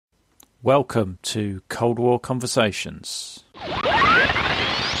Welcome to Cold War Conversations.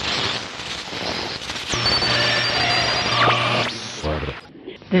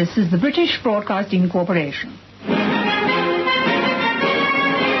 This is the British Broadcasting Corporation.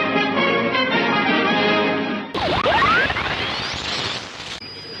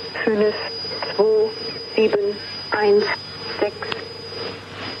 Fünf, zwei, sieben, eins, sechs,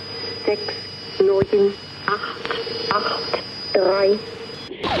 sechs, neun, acht, drei.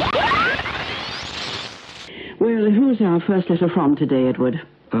 Well, who's our first letter from today, Edward?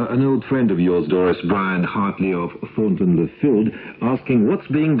 An old friend of yours, Doris, Brian Hartley of Thornton-le-Field, asking what's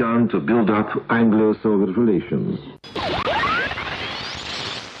being done to build up Anglo-Soviet relations.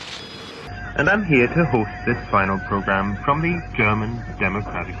 And I'm here to host this final program from the German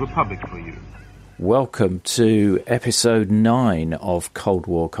Democratic Republic for you. Welcome to episode 9 of Cold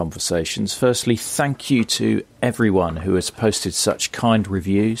War Conversations. Firstly, thank you to everyone who has posted such kind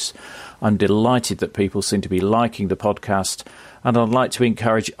reviews. I'm delighted that people seem to be liking the podcast, and I'd like to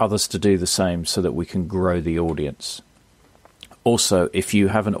encourage others to do the same so that we can grow the audience. Also, if you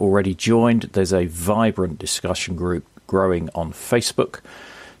haven't already joined, there's a vibrant discussion group growing on Facebook.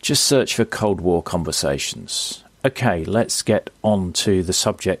 Just search for Cold War Conversations. Okay, let's get on to the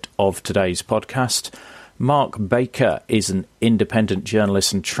subject of today's podcast. Mark Baker is an independent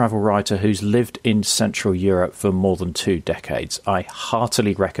journalist and travel writer who's lived in Central Europe for more than 2 decades. I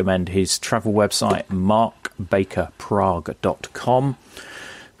heartily recommend his travel website, markbakerprague.com,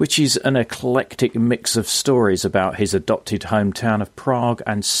 which is an eclectic mix of stories about his adopted hometown of Prague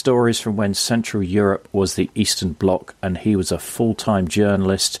and stories from when Central Europe was the Eastern Bloc and he was a full-time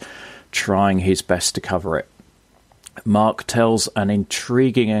journalist trying his best to cover it. Mark tells an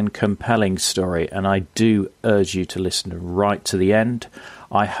intriguing and compelling story, and I do urge you to listen right to the end.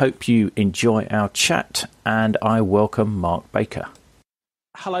 I hope you enjoy our chat, and I welcome Mark Baker.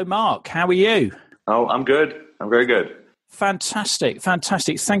 Hello, Mark. How are you? Oh, I'm good. I'm very good. Fantastic.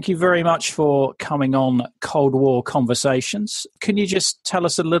 Thank you very much for coming on Cold War Conversations. Can you just tell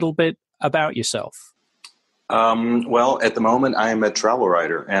us a little bit about yourself? Well, at the moment, I'm a travel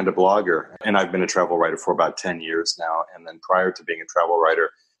writer and a blogger, and I've been a travel writer for about 10 years now. And then prior to being a travel writer,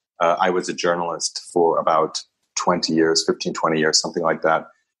 I was a journalist for about 20 years, 15, 20 years, something like that.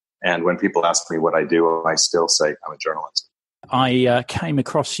 And when people ask me what I do, I still say I'm a journalist. I came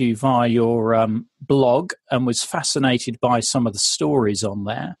across you via your blog and was fascinated by some of the stories on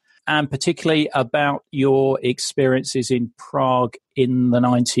there, and particularly about your experiences in Prague in the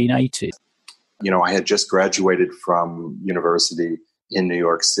 1980s. You know, I had just graduated from university in New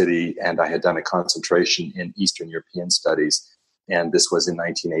York City, and I had done a concentration in Eastern European studies, and this was in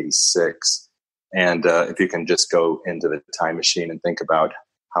 1986. And if you can just go into the time machine and think about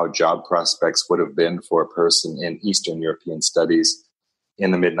how job prospects would have been for a person in Eastern European studies in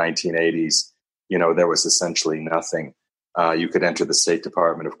the mid-1980s, you know, there was essentially nothing. You could enter the State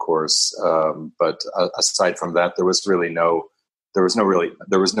Department, of course, but aside from that, there was no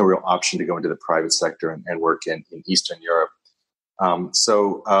real option to go into the private sector and work in Eastern Europe.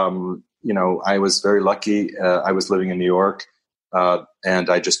 You know, I was very lucky. I was living in New York, and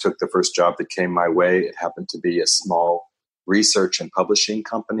I just took the first job that came my way. It happened to be a small research and publishing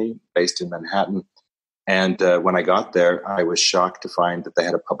company based in Manhattan. And when I got there, I was shocked to find that they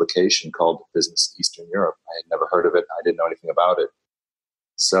had a publication called Business Eastern Europe. I had never heard of it. I didn't know anything about it.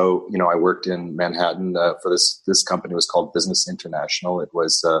 So, you know, I worked in Manhattan for this company. Was called Business International. It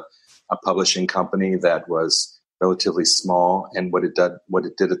was a publishing company that was relatively small, and what it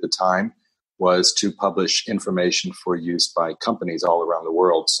did at the time was to publish information for use by companies all around the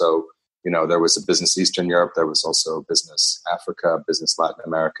world. So, you know, there was a Business Eastern Europe. There was also Business Africa, Business Latin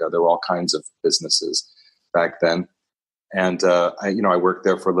America. There were all kinds of businesses back then. And I worked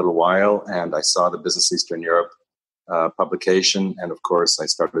there for a little while, and I saw the Business Eastern Europe publication, and of course I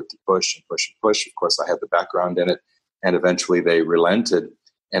started to push. Of course, I had the background in it, and eventually they relented,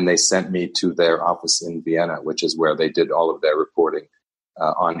 and they sent me to their office in Vienna, which is where they did all of their reporting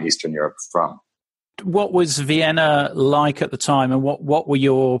on Eastern Europe from. What was Vienna like at the time, and what were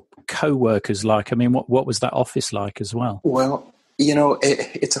your co-workers like? I mean, what was that office like as well? Well, you know,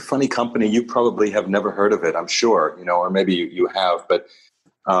 it's a funny company. You probably have never heard of it, I'm sure, you know, or maybe you have, but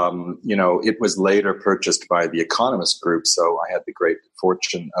you know, it was later purchased by the Economist Group. So I had the great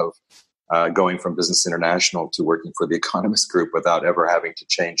fortune of going from Business International to working for the Economist Group without ever having to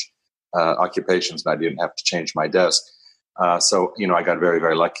change occupations, and I didn't have to change my desk. So, you know, I got very,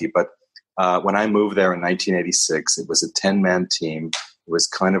 very lucky. But when I moved there in 1986, it was a 10-man team. It was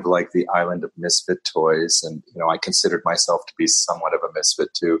kind of like the island of misfit toys. And, you know, I considered myself to be somewhat of a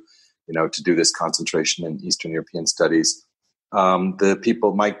misfit too, you know, to do this concentration in Eastern European studies. The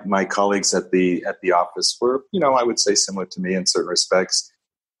people, my colleagues at the office were, I would say similar to me in certain respects,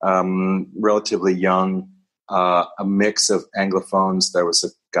 relatively young, a mix of Anglophones. There was a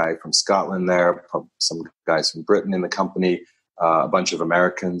guy from Scotland there, some guys from Britain in the company, a bunch of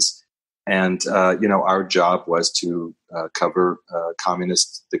Americans. And, our job was to cover the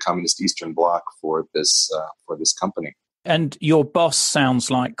communist Eastern Bloc for this company. And your boss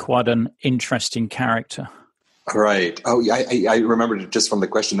sounds like quite an interesting character. Right. Oh, yeah. I remembered just from the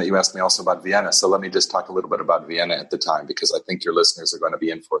question that you asked me also about Vienna. So let me just talk a little bit about Vienna at the time, because I think your listeners are going to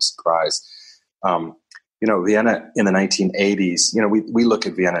be in for a surprise. Vienna in the 1980s, we look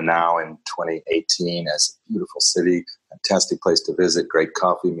at Vienna now in 2018 as a beautiful city, fantastic place to visit, great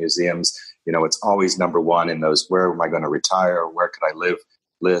coffee, museums. It's always number one in those where am I going to retire, where could I live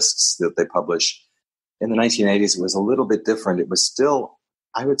lists that they publish. In the 1980s, it was a little bit different. It was still,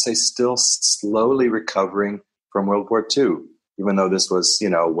 I would say, still slowly recovering from World War II, even though this was,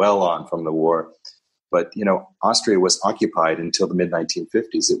 well on from the war. But, Austria was occupied until the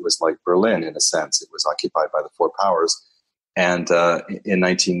mid-1950s. It was like Berlin, in a sense. It was occupied by the four powers. And in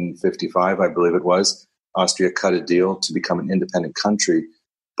 1955, I believe it was, Austria cut a deal to become an independent country.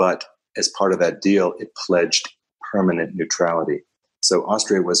 But as part of that deal, it pledged permanent neutrality. So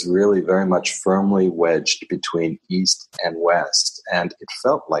Austria was really very much firmly wedged between East and West. And it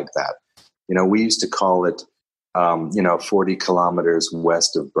felt like that. We used to call it 40 kilometers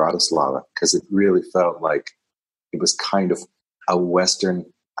west of Bratislava, because it really felt like it was kind of a Western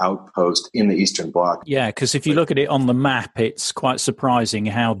outpost in the Eastern Bloc. Yeah, because if you look at it on the map, it's quite surprising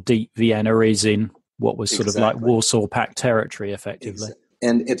how deep Vienna is in what was sort of like Warsaw Pact territory, effectively.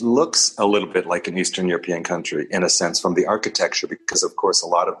 And it looks a little bit like an Eastern European country, in a sense, from the architecture, because, of course, a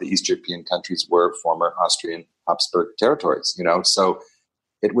lot of the East European countries were former Austrian Habsburg territories, so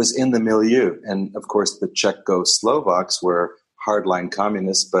it was in the milieu. And, of course, the Czechoslovaks were hardline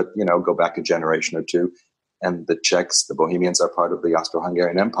communists, but, go back a generation or two. And the Czechs, the Bohemians, are part of the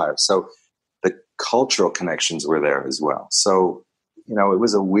Austro-Hungarian Empire. So the cultural connections were there as well. So, it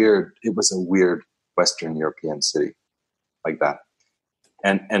was a weird Western European city like that.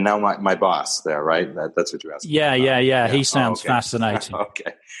 And now my boss there, right? That's what you're asking. Yeah. He sounds fascinating.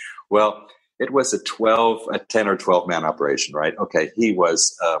 Okay. Well, it was a 10 or 12 man operation, right? Okay. He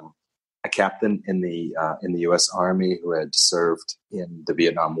was a captain in the U.S. Army who had served in the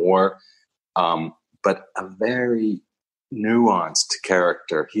Vietnam War, but a very nuanced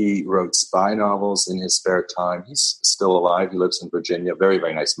character. He wrote spy novels in his spare time. He's still alive. He lives in Virginia. Very,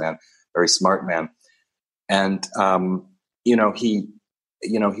 very nice man. Very smart man. And he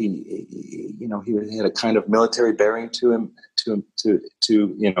had a kind of military bearing to him,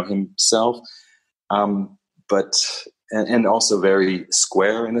 himself, but also very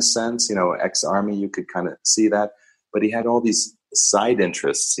square in a sense, ex-army, you could kind of see that, but he had all these side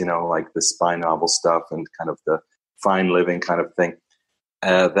interests, like the spy novel stuff and kind of the fine living kind of thing.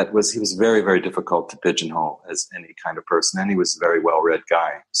 He was very, very difficult to pigeonhole as any kind of person, and he was a very well-read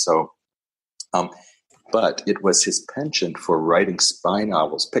guy. So, but it was his penchant for writing spy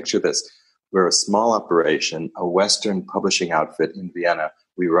novels. Picture this. We're a small operation, a Western publishing outfit in Vienna.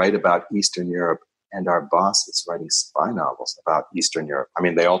 We write about Eastern Europe, and our boss is writing spy novels about Eastern Europe. I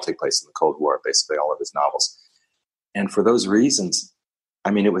mean, they all take place in the Cold War, basically all of his novels. And for those reasons,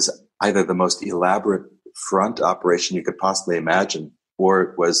 it was either the most elaborate front operation you could possibly imagine, or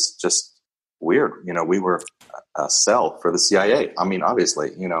it was just weird. We were a cell for the CIA.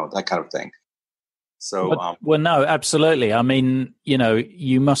 Obviously, that kind of thing. So, well, no, absolutely.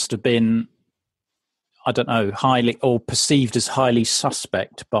 You must have been, I don't know, highly or perceived as highly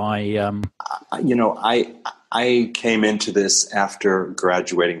suspect by. I came into this after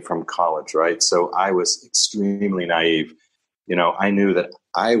graduating from college, right? So I was extremely naive. I knew that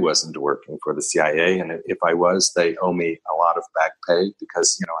I wasn't working for the CIA, and if I was, they owe me a lot of back pay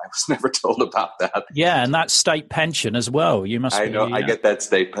because, I was never told about that. Yeah, and that state pension as well. You must. I know. I get that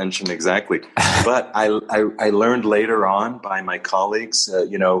state pension exactly, but I learned later on by my colleagues,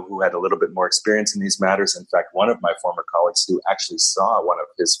 who had a little bit more experience in these matters. In fact, one of my former colleagues who actually saw one of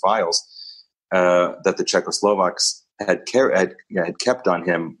his files that the Czechoslovaks had kept on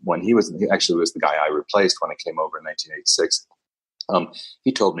him when he actually was the guy I replaced when I came over in 1986.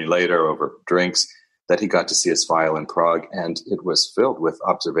 He told me later over drinks that he got to see his file in Prague, and it was filled with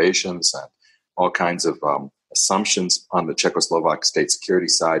observations and all kinds of assumptions on the Czechoslovak state security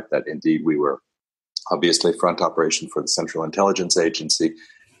side that indeed we were obviously front operation for the Central Intelligence Agency.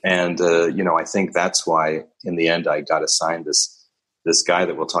 And, I think that's why in the end I got assigned this guy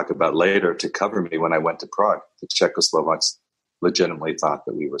that we'll talk about later to cover me when I went to Prague. The Czechoslovaks legitimately thought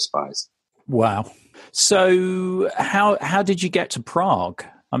that we were spies. Wow. So how did you get to Prague?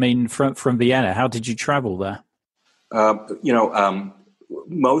 I mean, from Vienna, how did you travel there?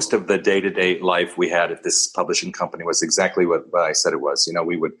 Most of the day-to-day life we had at this publishing company was exactly what I said it was.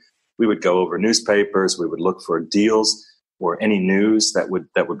 We would go over newspapers, we would look for deals or any news that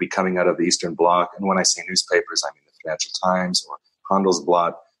would be coming out of the Eastern Bloc. And when I say newspapers, I mean the Financial Times or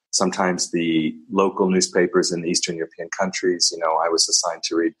Handelsblatt, sometimes the local newspapers in the Eastern European countries. I was assigned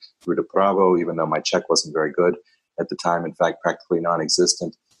to read Ruda Pravo, even though my Czech wasn't very good at the time, in fact, practically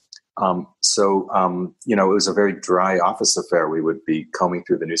non-existent. It was a very dry office affair. We would be combing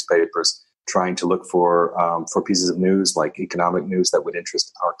through the newspapers, trying to look for pieces of news, like economic news that would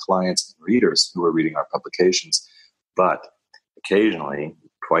interest our clients and readers who were reading our publications. But occasionally,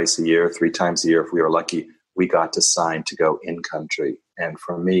 twice a year, 3 times a year, if we were lucky, we got to sign to go in-country. And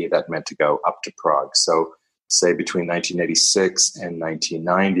for me, that meant to go up to Prague. So say between 1986 and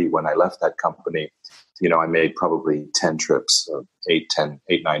 1990, when I left that company, I made probably 10 trips, 8,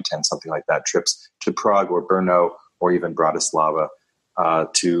 9, 10, something like that, trips to Prague or Brno or even Bratislava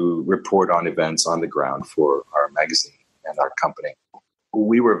to report on events on the ground for our magazine and our company.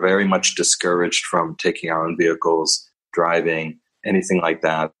 We were very much discouraged from taking our own vehicles, driving, anything like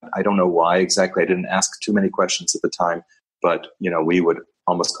that. I don't know why exactly. I didn't ask too many questions at the time, but, we would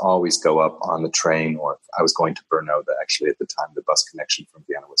almost always go up on the train, or if I was going to Brno, actually at the time, the bus connection from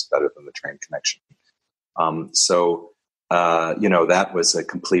Vienna was better than the train connection. That was a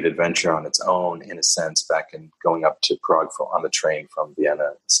complete adventure on its own, in a sense, back in going up to Prague on the train from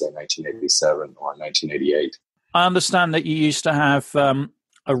Vienna, say 1987 or 1988. I understand that you used to have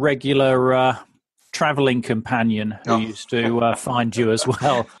a regular traveling companion who used to find you as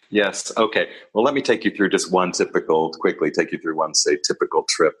well. Yes. Okay. Well, let me take you through just one typical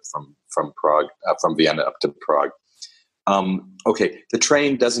trip from Prague, from Vienna up to Prague. The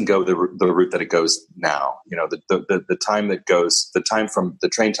train doesn't go the route that it goes now. The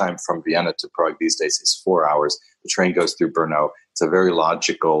train time from Vienna to Prague these days is 4 hours. The train goes through Brno. It's a very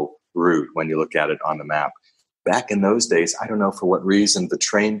logical route when you look at it on the map. Back in those days, I don't know for what reason, the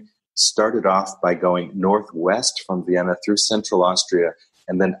train started off by going northwest from Vienna through central Austria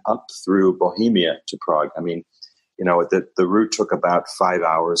and then up through Bohemia to Prague. I mean, the route took about 5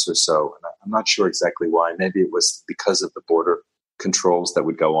 hours or so. And I'm not sure exactly why. Maybe it was because of the border controls that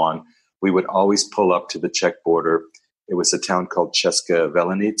would go on. We would always pull up to the Czech border. It was a town called Česká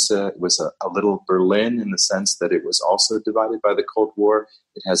Velenice. It was a little Berlin in the sense that it was also divided by the Cold War.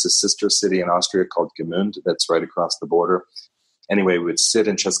 It has a sister city in Austria called Gmünd that's right across the border. Anyway, we would sit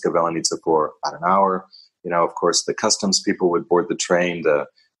in Česká Velenice for about an hour. Of course, the customs people would board the train. They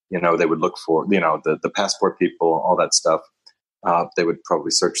would look for, the passport people, all that stuff. They would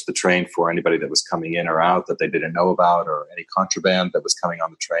probably search the train for anybody that was coming in or out that they didn't know about, or any contraband that was coming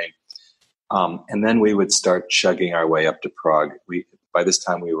on the train. And then we would start chugging our way up to Prague. By this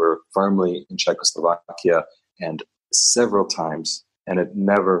time, we were firmly in Czechoslovakia, and several times, and it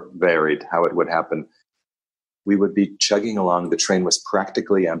never varied how it would happen, we would be chugging along. The train was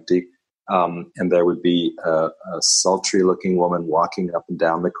practically empty. And there would be a sultry-looking woman walking up and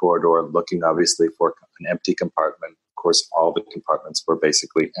down the corridor, looking obviously for an empty compartment. Of course, all the compartments were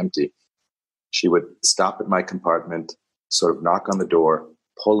basically empty. She would stop at my compartment, sort of knock on the door,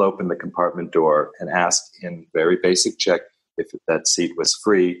 pull open the compartment door, and ask in very basic Czech if that seat was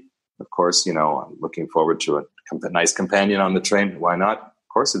free. Of course, I'm looking forward to a nice companion on the train. Why not? Of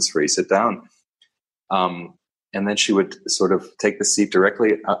course, it's free. Sit down. And then she would sort of take the seat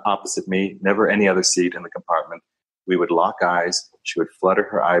directly opposite me, never any other seat in the compartment. We would lock eyes. She would flutter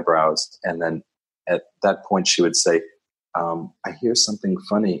her eyebrows. And then at that point, she would say, I hear something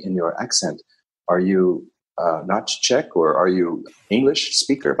funny in your accent. Are you not Czech, or are you English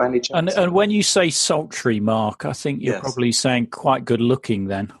speaker by any chance? And when you say sultry, Mark, I think you're probably saying quite good looking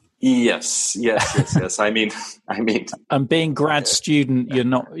then. Yes. I mean, and being grad student, you're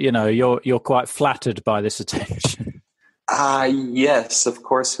not, you're quite flattered by this attention. Yes, of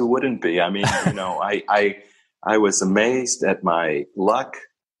course. Who wouldn't be? I mean, I was amazed at my luck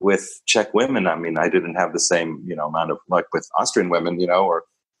with Czech women. I mean, I didn't have the same, amount of luck with Austrian women, or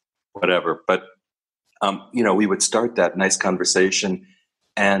whatever. But, we would start that nice conversation,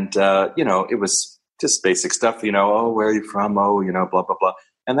 and it was just basic stuff. Oh, where are you from? Oh, blah blah blah.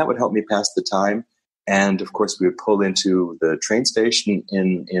 And that would help me pass the time. And of course, we would pull into the train station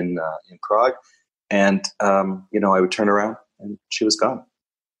in Prague, and I would turn around, and she was gone.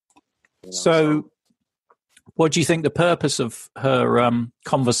 So, what do you think the purpose of her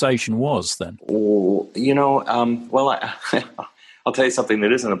conversation was then? Well, I'll tell you something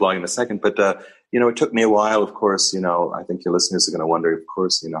that isn't a blog in a second. But it took me a while, of course. I think your listeners are going to wonder, of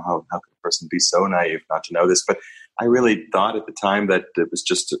course, how can a person be so naive not to know this? But I really thought at the time that it was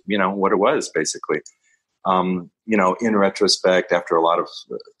just, what it was, basically. In retrospect, after a lot of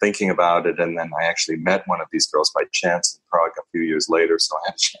thinking about it, and then I actually met one of these girls by chance in Prague a few years later, so I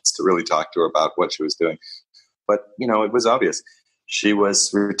had a chance to really talk to her about what she was doing. But, it was obvious. She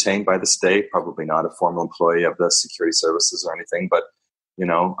was retained by the state, probably not a formal employee of the security services or anything, but,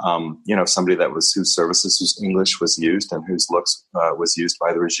 somebody whose English was used and whose looks was used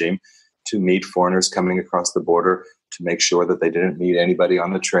by the regime to meet foreigners coming across the border, to make sure that they didn't meet anybody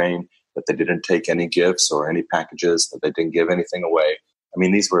on the train, that they didn't take any gifts or any packages, that they didn't give anything away. I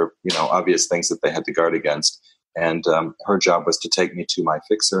mean, these were, obvious things that they had to guard against. And her job was to take me to my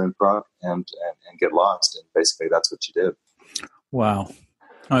fixer in Prague and get lost. And basically that's what she did. Wow.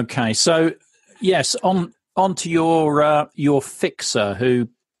 Okay. So, yes, on to your fixer who,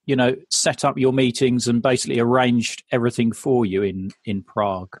 set up your meetings and basically arranged everything for you in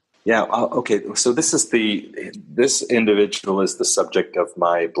Prague. Yeah. Okay. So this individual is the subject of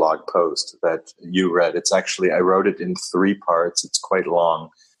my blog post that you read. It's actually, I wrote it in 3 parts. It's quite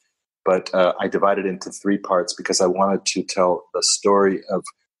long, but I divided it into 3 parts because I wanted to tell the story of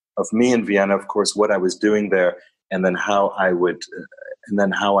me in Vienna, of course, what I was doing there, and then how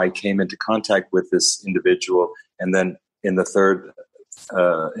I came into contact with this individual. And then in the third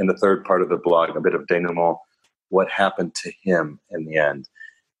part of the blog, a bit of denouement, what happened to him in the end.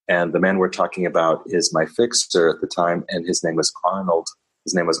 And the man we're talking about is my fixer at the time, and his name was Arnold.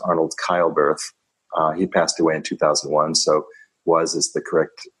 His name was Arnold Keilberth. He passed away in 2001, so is the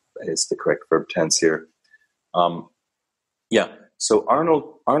correct verb tense here. So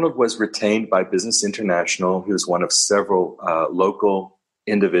Arnold was retained by Business International. He was one of several local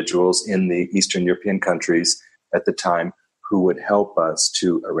individuals in the Eastern European countries at the time who would help us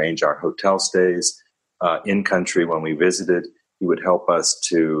to arrange our hotel stays in country when we visited. He would help us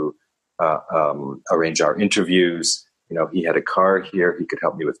to arrange our interviews. He had a car here. He could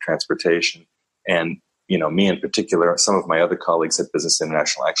help me with transportation. And, me in particular, some of my other colleagues at Business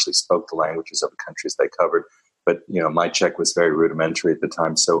International actually spoke the languages of the countries they covered. But, my Czech was very rudimentary at the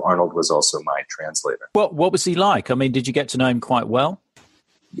time. So Arnold was also my translator. What was he like? I mean, did you get to know him quite well?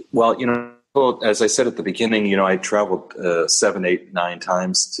 Well, as I said at the beginning, I traveled 7, 8, 9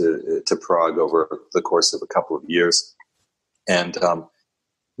 times to Prague over the course of a couple of years. And,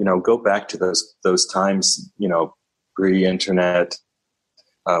 go back to those times, pre-internet.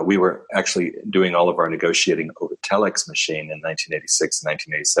 We were actually doing all of our negotiating over telex machine in 1986 and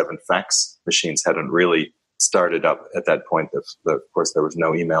 1987. Fax machines hadn't really started up at that point. Of course, there was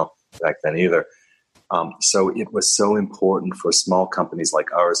no email back then either. So it was so important for small companies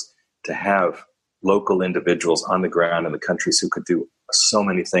like ours to have local individuals on the ground in the countries who could do so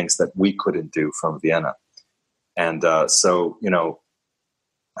many things that we couldn't do from Vienna. And that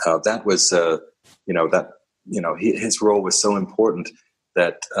was, his role was so important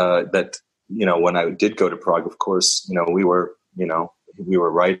that when I did go to Prague, of course, we were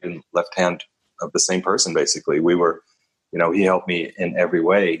right and left hand of the same person, basically. We were, he helped me in every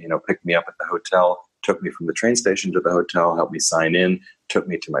way, picked me up at the hotel, took me from the train station to the hotel, helped me sign in, took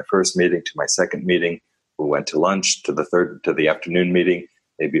me to my first meeting, to my second meeting. We went to lunch, to the afternoon meeting,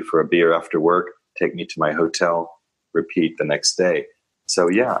 maybe for a beer after work, take me to my hotel, repeat the next day. So,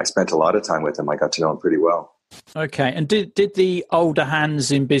 yeah, I spent a lot of time with him. I got to know him pretty well. Okay. And did the older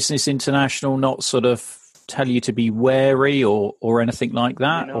hands in Business International not sort of tell you to be wary or anything like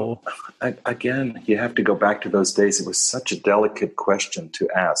that? Again, you have to go back to those days. It was such a delicate question to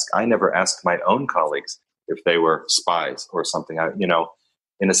ask. I never asked my own colleagues if they were spies or something.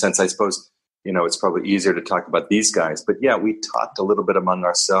 In a sense, I suppose, it's probably easier to talk about these guys. But, yeah, we talked a little bit among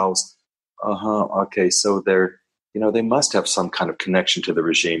ourselves. Okay, so they must have some kind of connection to the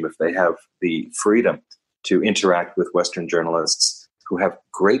regime if they have the freedom to interact with Western journalists who have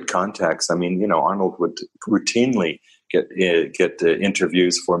great contacts. I mean, Arnold would routinely get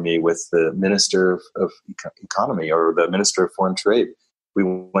interviews for me with the Minister of Economy or the Minister of Foreign Trade. We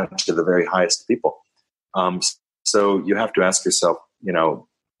went to the very highest people. So you have to ask yourself,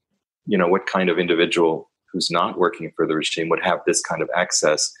 what kind of individual who's not working for the regime would have this kind of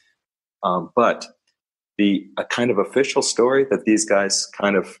access. But a kind of official story that these guys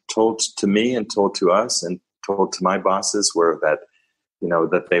kind of told to me and told to us and told to my bosses were that,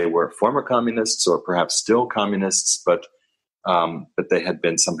 that they were former communists or perhaps still communists, but they had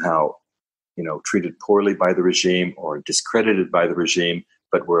been somehow, treated poorly by the regime or discredited by the regime,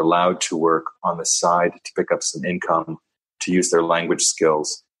 but were allowed to work on the side to pick up some income, to use their language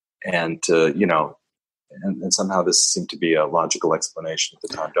skills, and to, And somehow this seemed to be a logical explanation at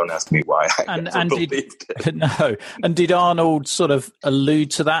the time. Don't ask me why. I never believed it. No. And did Arnold sort of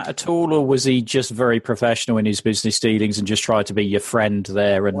allude to that at all, or was he just very professional in his business dealings and just tried to be your friend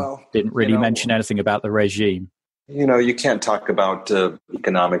there and didn't really mention anything about the regime? You can't talk about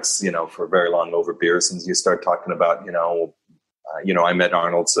economics, for very long over beers. And you start talking about, I met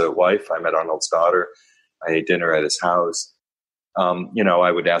Arnold's wife. I met Arnold's daughter. I ate dinner at his house.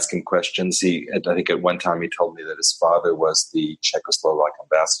 I would ask him questions. I think at one time he told me that his father was the Czechoslovak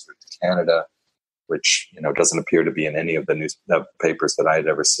ambassador to Canada, which, doesn't appear to be in any of the newspapers that I had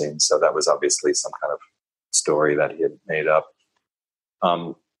ever seen. So that was obviously some kind of story that he had made up.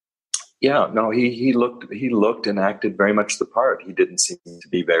 He looked and acted very much the part. He didn't seem to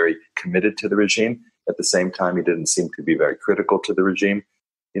be very committed to the regime. At the same time, he didn't seem to be very critical to the regime.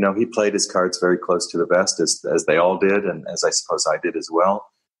 He played his cards very close to the vest, as they all did, and as I suppose I did as well.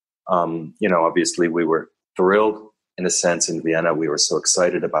 Obviously we were thrilled in a sense in Vienna. We were so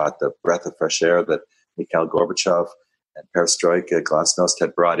excited about the breath of fresh air that Mikhail Gorbachev and Perestroika, Glasnost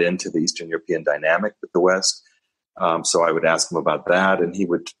had brought into the Eastern European dynamic with the West. So I would ask him about that, and he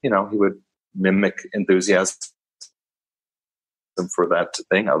would mimic enthusiasm for that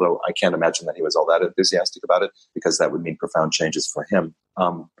thing, although I can't imagine that he was all that enthusiastic about it, because that would mean profound changes for him.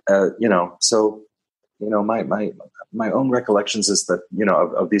 My own recollections is that,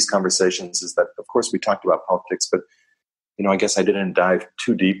 of these conversations is that, of course, we talked about politics, but, I guess I didn't dive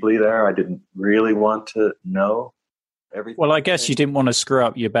too deeply there. I didn't really want to know everything. Well, I guess you didn't want to screw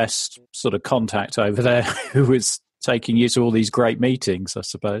up your best sort of contact over there who was taking you to all these great meetings, I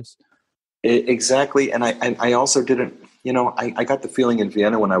suppose. Exactly. And I also didn't, I got the feeling in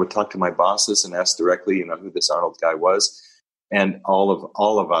Vienna when I would talk to my bosses and ask directly, who this Arnold guy was. And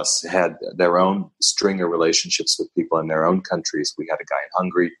all of us had their own string of relationships with people in their own countries. We had a guy in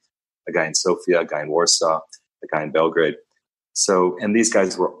Hungary, a guy in Sofia, a guy in Warsaw, a guy in Belgrade. So, and these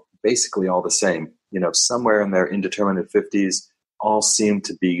guys were basically all the same, somewhere in their indeterminate 50s, all seemed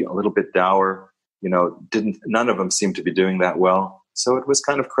to be a little bit dour, none of them seemed to be doing that well. So it was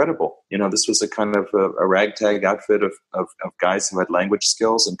kind of credible. This was a kind of a ragtag outfit of guys who had language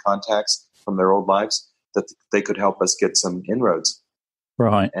skills and contacts from their old lives that they could help us get some inroads.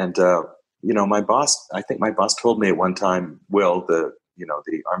 Right. And, I think my boss told me at one time, Will, the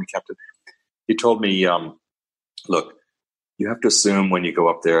Army captain, he told me, look, you have to assume when you go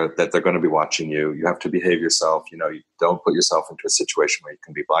up there that they're going to be watching you. You have to behave yourself. You don't put yourself into a situation where you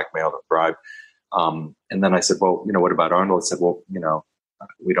can be blackmailed or bribed. And then I said, well, what about Arnold? I said, well,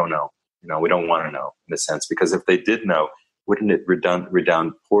 we don't know. We don't want to know in a sense, because if they did know, wouldn't it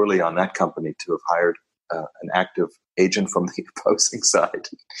redound poorly on that company to have hired an active agent from the opposing side?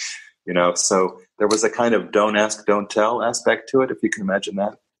 So there was a kind of don't ask, don't tell aspect to it, if you can imagine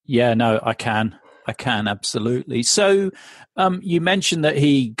that. Yeah, no, I can absolutely. So you mentioned that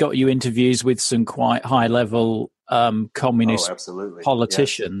he got you interviews with some quite high level communist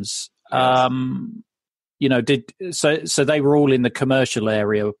politicians. Yes. So they were all in the commercial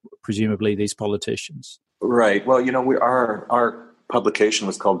area, presumably, these politicians. Right. Well, our publication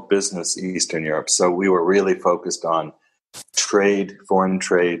was called Business Eastern Europe. So we were really focused on trade, foreign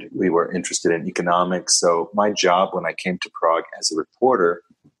trade. We were interested in economics. So my job when I came to Prague as a reporter,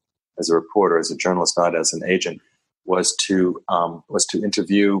 as a journalist, not as an agent, was to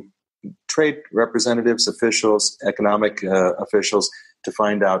interview trade representatives, officials, economic officials, to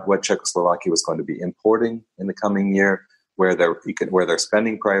find out what Czechoslovakia was going to be importing in the coming year, where their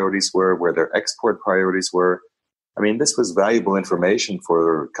spending priorities were, where their export priorities were. I mean, this was valuable information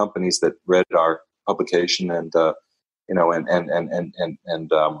for companies that read our publication and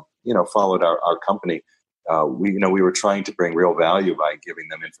followed our company. We were trying to bring real value by giving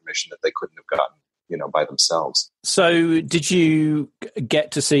them information that they couldn't have gotten, by themselves. So did you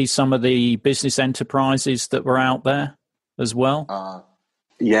get to see some of the business enterprises that were out there as well?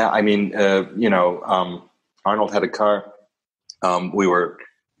 Yeah, I mean, Arnold had a car. We were,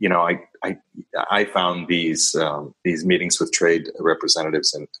 I found these meetings with trade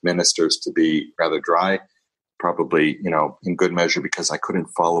representatives and ministers to be rather dry, probably, in good measure because I couldn't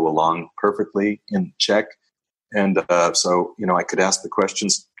follow along perfectly in Czech. And so, I could ask the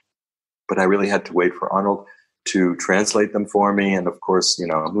questions, but I really had to wait for Arnold to translate them for me. And of course,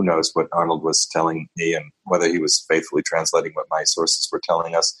 who knows what Arnold was telling me and whether he was faithfully translating what my sources were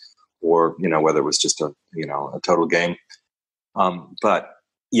telling us, or, whether it was just a total game. But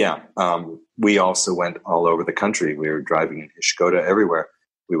yeah, we also went all over the country. We were driving in Skoda everywhere.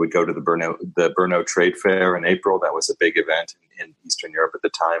 We would go to the Brno Trade Fair in April. That was a big event in Eastern Europe at the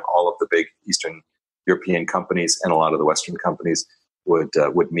time. All of the big Eastern European companies and a lot of the Western companies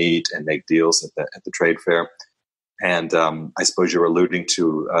would meet and make deals at the trade fair. And I suppose you're alluding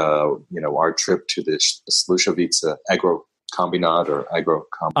to our trip to the Slušovice agro combinat or agro.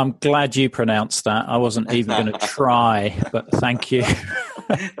 I'm glad you pronounced that. I wasn't even going to try, but thank you.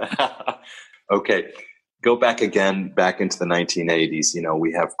 Okay, go back into the 1980s.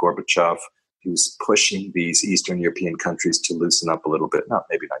 We have Gorbachev, who's pushing these Eastern European countries to loosen up a little bit.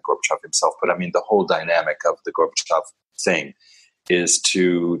 Maybe not Gorbachev himself, but I mean the whole dynamic of the Gorbachev thing is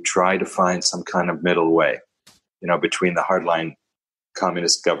to try to find some kind of middle way, between the hardline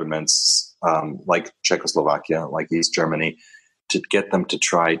communist governments like Czechoslovakia, like East Germany, to get them to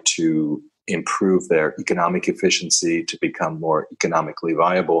try to improve their economic efficiency, to become more economically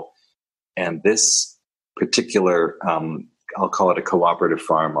viable. And this particular, I'll call it a cooperative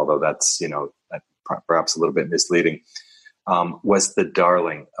farm, although that's, perhaps a little bit misleading, was the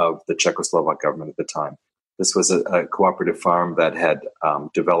darling of the Czechoslovak government at the time. This was a cooperative farm that had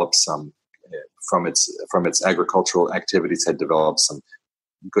developed some, from its agricultural activities, had developed some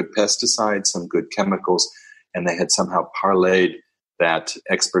good pesticides, some good chemicals, and they had somehow parlayed that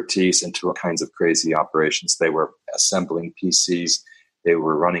expertise into all kinds of crazy operations. They were assembling PCs. They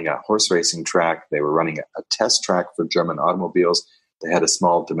were running a horse racing track. They were running a test track for German automobiles. They had a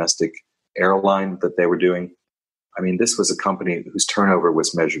small domestic airline that they were doing. I mean, this was a company whose turnover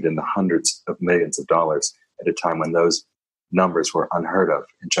was measured in the hundreds of millions of dollars at a time when those numbers were unheard of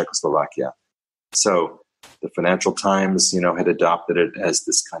in Czechoslovakia. So the Financial Times, had adopted it as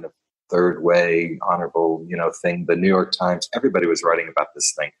this kind of third way, honorable, thing. The New York Times, everybody was writing about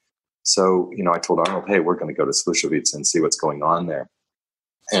this thing. So, I told Arnold, hey, we're going to go to Slušovice and see what's going on there.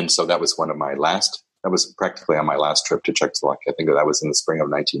 And so that was that was practically on my last trip to Czechoslovakia. I think that was in the spring of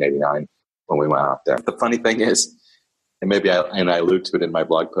 1989 when we went out there. The funny thing is, and maybe I allude to it in my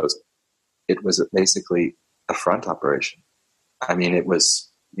blog post, it was basically a front operation. I mean, it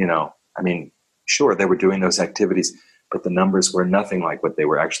was, sure, they were doing those activities, but the numbers were nothing like what they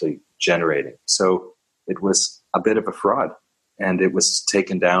were actually generating. So it was a bit of a fraud, and it was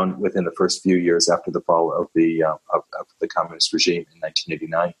taken down within the first few years after the fall of the communist regime in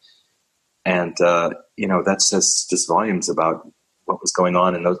 1989. And that says just volumes about what was going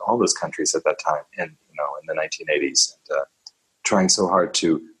on in all those countries at that time, and in the 1980s, and trying so hard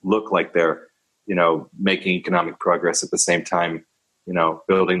to look like they're making economic progress at the same time,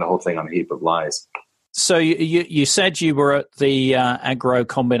 building the whole thing on a heap of lies. So you said you were at the agro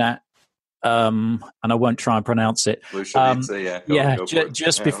combinat, and I won't try and pronounce it.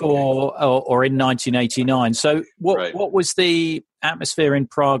 Just before or in 1989. So what was the atmosphere in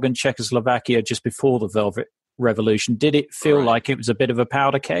Prague and Czechoslovakia just before the Velvet Revolution? Did it feel like it was a bit of a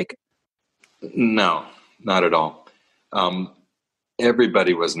powder keg? No, not at all.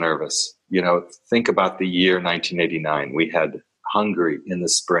 Everybody was nervous. Think about the year 1989. We had Hungary in the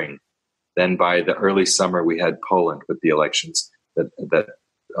spring. Then by the early summer, we had Poland with the elections that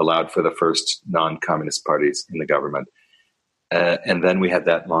allowed for the first non-communist parties in the government. And then we had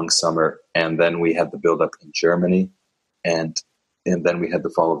that long summer, and then we had the buildup in Germany, and then we had the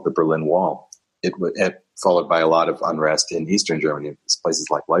fall of the Berlin Wall. It followed by a lot of unrest in Eastern Germany, places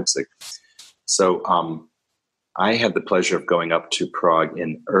like Leipzig. So I had the pleasure of going up to Prague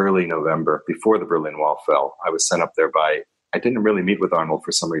in early November before the Berlin Wall fell. I was sent up there I didn't really meet with Arnold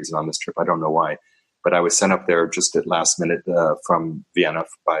for some reason on this trip. I don't know why, but I was sent up there just at last minute from Vienna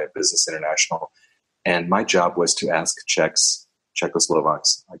by Business International. And my job was to ask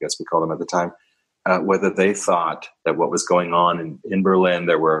Czechoslovaks, I guess we called them at the time, whether they thought that what was going on in Berlin,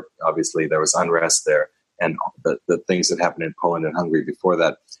 there was unrest there, and the things that happened in Poland and Hungary before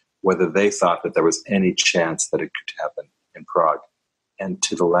that, whether they thought that there was any chance that it could happen in Prague. And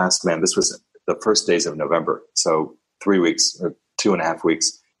to the last man, this was the first days of November, so 3 weeks or 2.5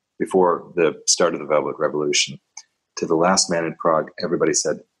 weeks before the start of the Velvet Revolution. To the last man in Prague, everybody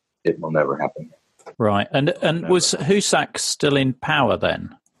said, it will never happen here. Right. And was Husak still in power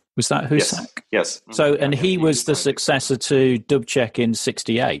then? Was that Husak? Yes. So, and he was the successor to Dubček in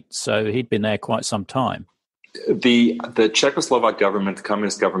 1968, so he'd been there quite some time. The Czechoslovak government, the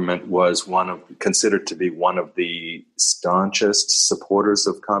communist government, was considered to be one of the staunchest supporters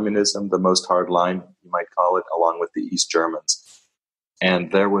of communism, the most hardline, you might call it, along with the East Germans.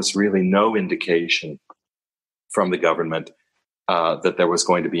 And there was really no indication from the government that there was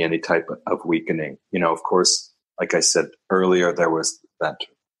going to be any type of weakening. Of course, like I said earlier, there was that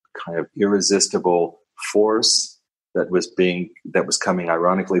kind of irresistible force that was coming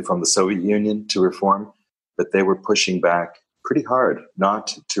ironically from the Soviet Union to reform. But they were pushing back pretty hard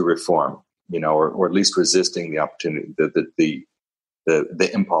not to reform, or at least resisting the opportunity, the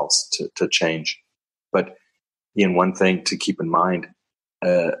impulse to change. But Ian, one thing to keep in mind,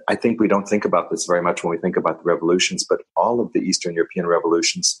 I think we don't think about this very much when we think about the revolutions, but all of the Eastern European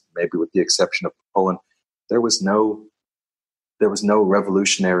revolutions, maybe with the exception of Poland, there was no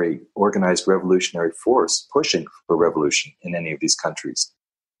organized revolutionary force pushing for revolution in any of these countries.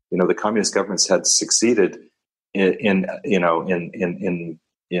 The communist governments had succeeded in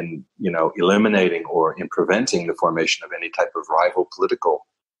eliminating or in preventing the formation of any type of rival political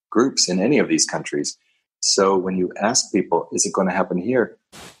groups in any of these countries. So when you ask people, is it going to happen here?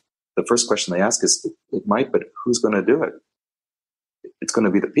 The first question they ask is, it might, but who's going to do it? It's going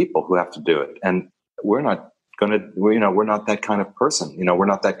to be the people who have to do it. And we're not that kind of person. We're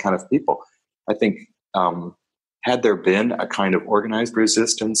not that kind of people. I think, had there been a kind of organized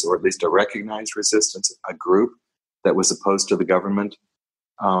resistance, or at least a recognized resistance, a group that was opposed to the government,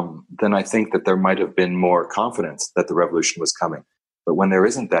 then I think that there might have been more confidence that the revolution was coming. But when there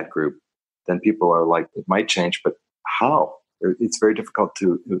isn't that group, then people are like, it might change, but how? It's very difficult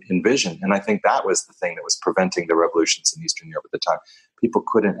to envision. And I think that was the thing that was preventing the revolutions in Eastern Europe at the time. People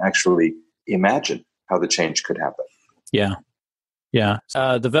couldn't actually imagine how the change could happen. Yeah.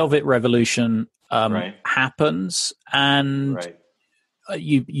 The Velvet Revolution happens, and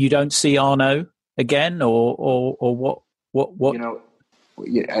you don't see Arno again, or what?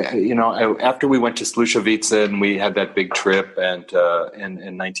 After we went to Slušovice and we had that big trip, and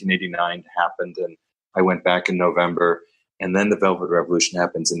in 1989 happened, and I went back in November, and then the Velvet Revolution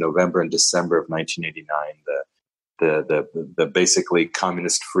happens in November and December of 1989. The basically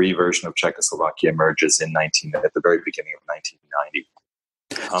communist-free version of Czechoslovakia emerges at the very beginning of 1990.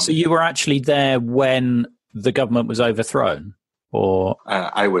 So you were actually there when the government was overthrown? Or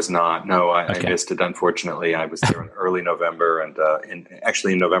I was not. No, I missed it, unfortunately. I was there in early November, and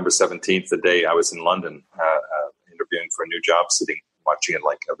actually in November 17th, the day I was in London interviewing for a new job, watching it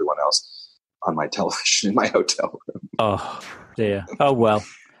like everyone else on my television in my hotel room. Oh dear. Oh well.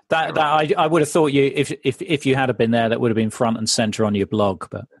 That I would have thought you, if you had been there, that would have been front and center on your blog.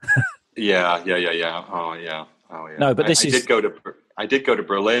 But yeah. Oh yeah. No, but I did go to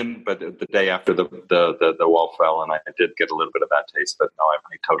Berlin, but the day after the wall fell, and I did get a little bit of that taste. But no, I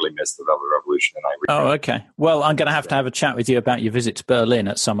totally missed the Velvet Revolution, and okay. Well, I'm going to have a chat with you about your visit to Berlin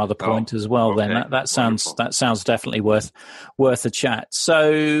at some other point as well. Okay. Then that sounds definitely worth a chat.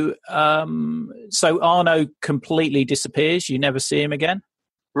 So Arno completely disappears. You never see him again.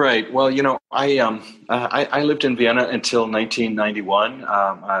 Right. Well, I lived in Vienna until 1991.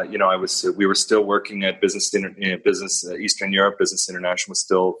 We were still working at Business Eastern Europe. Business International was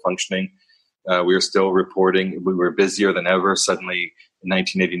still functioning. We were still reporting. We were busier than ever. Suddenly, in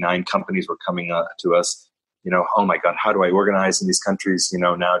 1989, companies were coming to us. Oh my God, how do I organize in these countries?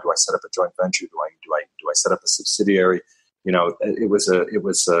 Now do I set up a joint venture? Do I set up a subsidiary? It was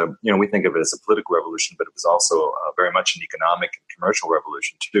we think of it as a political revolution, but it was also very much an economic and commercial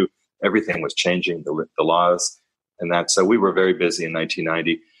revolution too. Everything was changing, the laws and that. So we were very busy in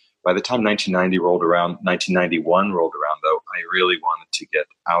 1990. By the time 1991 rolled around, though, I really wanted to get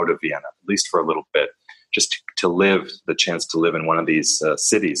out of Vienna, at least for a little bit, just to live the chance to live in one of these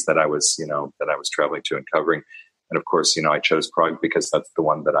cities that I was traveling to and covering. And of course, I chose Prague because that's the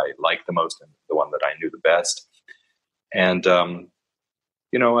one that I liked the most and the one that I knew the best. And,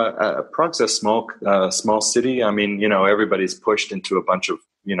 Prague's a small city. I mean, everybody's pushed into a bunch of,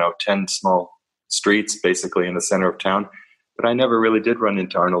 10 small streets basically in the center of town. But I never really did run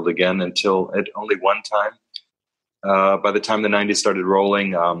into Arnold again until only one time. By the time the 90s started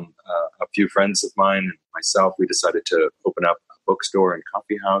rolling, a few friends of mine and myself, we decided to open up a bookstore and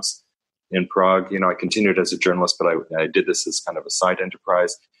coffee house in Prague. I continued as a journalist, but I did this as kind of a side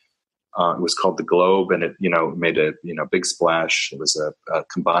enterprise. It was called The Globe, and it, made a, big splash. It was a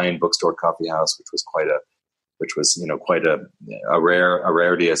combined bookstore coffee house, which was quite a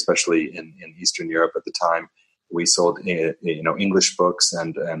rarity, especially in Eastern Europe at the time. We sold, English books,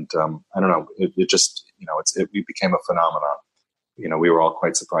 and I don't know, it became a phenomenon. We were all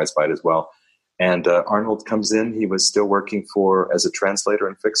quite surprised by it as well. And Arnold comes in. He was still working as a translator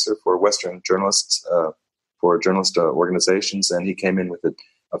and fixer for Western journalists, for journalist organizations, and he came in with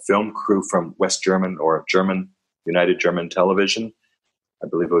a film crew from West German or United German Television. I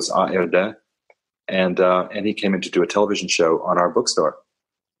believe it was ARD. And he came in to do a television show on our bookstore.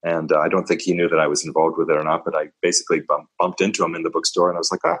 And I don't think he knew that I was involved with it or not, but I basically bumped into him in the bookstore, and I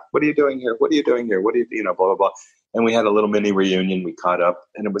was like, what are you doing here? What are you doing here? What do you, blah, blah, blah. And we had a little mini reunion. We caught up,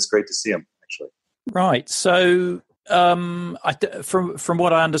 and it was great to see him, actually. Right. So from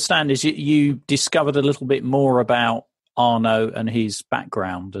what I understand is you discovered a little bit more about Arno and his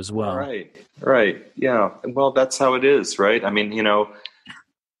background as well. Right. Yeah. Well, that's how it is, right? I mean,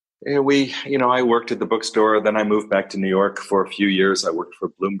 I worked at the bookstore. Then I moved back to New York for a few years. I worked for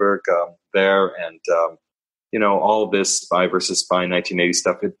Bloomberg there, and all this spy versus spy 1980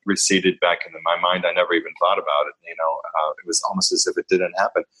 stuff, it receded back into my mind. I never even thought about it. It was almost as if it didn't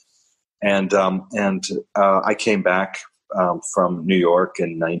happen. And I came back from New York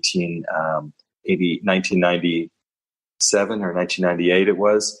in 1997 or 1998 it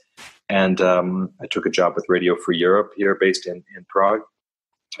was. And I took a job with Radio Free Europe here based in Prague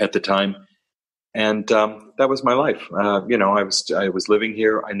at the time. And that was my life. I was living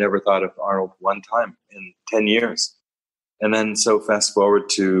here. I never thought of Arnold one time in 10 years. And then so fast forward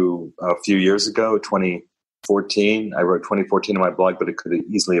to a few years ago, 2014. I wrote 2014 in my blog, but it could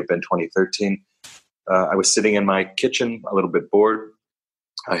easily have been 2013. I was sitting in my kitchen, a little bit bored.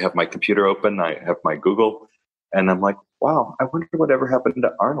 I have my computer open. I have my Google. And I'm like, wow, I wonder whatever happened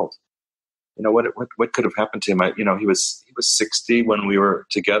to Arnold. What could have happened to him? He was 60 when we were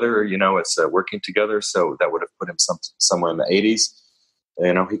together, as working together. So that would have put him somewhere in the 80s.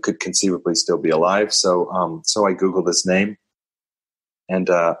 He could conceivably still be alive. So I Googled his name, and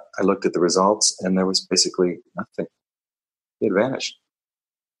I looked at the results, and there was basically nothing. He had vanished,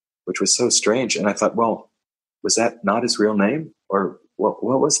 which was so strange. And I thought, well, was that not his real name, or what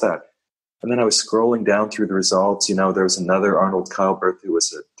was that? And then I was scrolling down through the results. There was another Arnold Keilberth who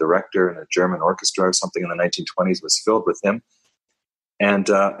was a director in a German orchestra or something in the 1920s, was filled with him. And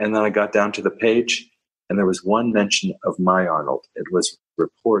then I got down to the page, and there was one mention of my Arnold. It was a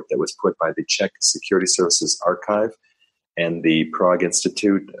report that was put by the Czech Security Services Archive and the Prague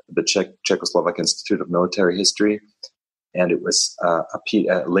Institute, the Czechoslovak Institute of Military History. And it was a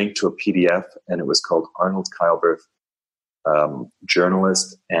link to a PDF, and it was called Arnold Keilberth,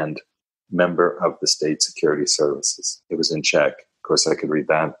 journalist and member of the State Security Services. It was in Czech. Of course, I could read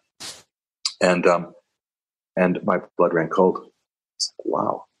that. And my blood ran cold. It's like,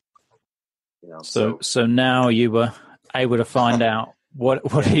 wow. So now you were able to find out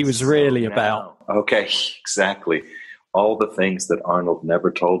what he was really about. Okay, exactly. All the things that Arnold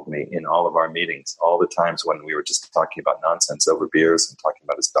never told me in all of our meetings, all the times when we were just talking about nonsense over beers and talking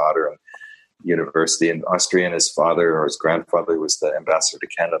about his daughter and university in Austria, and his father or his grandfather was the ambassador to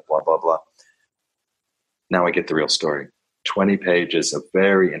Canada, blah, blah, blah. Now I get the real story. 20 pages of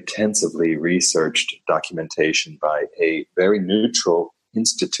very intensively researched documentation by a very neutral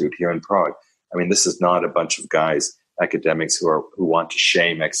institute here in Prague. I mean, this is not a bunch of guys, academics who want to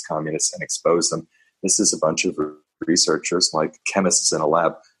shame ex-communists and expose them. This is a bunch of researchers, like chemists in a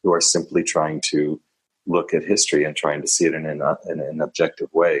lab, who are simply trying to look at history and trying to see it in an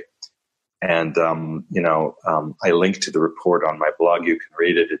objective way. And, I link to the report on my blog. You can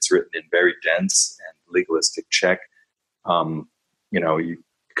read it. It's written in very dense and legalistic Czech. You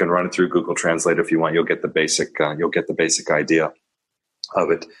can run it through Google Translate if you want. You'll get the basic idea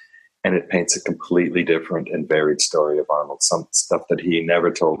of it. And it paints a completely different and varied story of Arnold, some stuff that he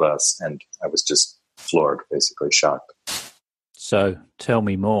never told us. And I was just floored, basically shocked. So tell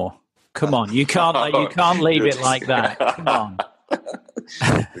me more. Come on. You can't leave it like that. Come on.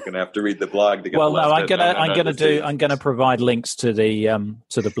 You're going to have to read the blog to get. Well, no, I'm going to provide links to the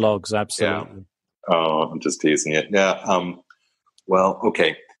blogs. Absolutely. Yeah. Oh, I'm just teasing it. Yeah. Well,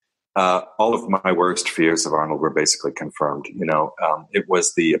 okay. All of my worst fears of Arnold were basically confirmed. It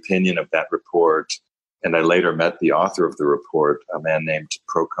was the opinion of that report, and I later met the author of the report, a man named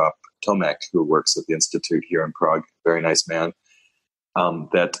Prokop Tomek, who works at the Institute here in Prague. Very nice man.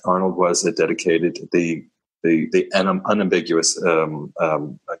 That Arnold was a dedicated. The unambiguous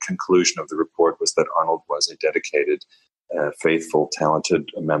conclusion of the report was that Arnold was a dedicated, faithful,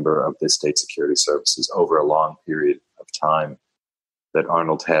 talented member of the State Security Services over a long period of time. That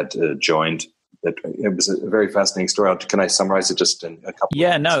Arnold had joined. That it was a very fascinating story. Can I summarize it just in a couple?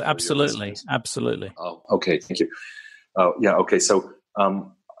 Yeah, of minutes? no, absolutely. Oh, okay, thank you. Yeah, okay. So,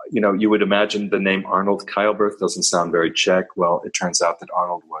 you would imagine the name Arnold Keilberth doesn't sound very Czech. Well, it turns out that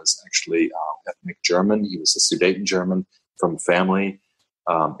Arnold was actually ethnic German. He was a Sudeten German from family.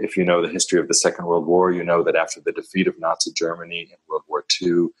 If you know the history of the Second World War, you know that after the defeat of Nazi Germany in World War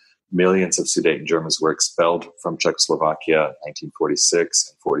II, millions of Sudeten Germans were expelled from Czechoslovakia in 1946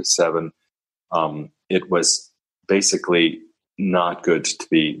 and 47. It was basically not good to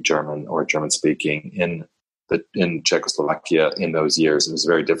be German or German-speaking in Czechoslovakia in those years. It was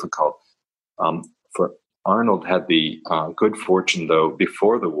very difficult. For Arnold had the good fortune, though,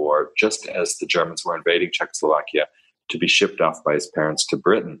 before the war, just as the Germans were invading Czechoslovakia, to be shipped off by his parents to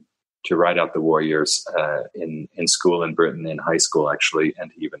Britain to ride out the war years in school in Britain, in high school, actually,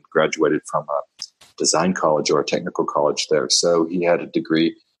 and he even graduated from a design college or a technical college there. So he had a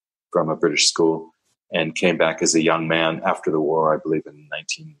degree from a British school. and came back as a young man after the war, I believe in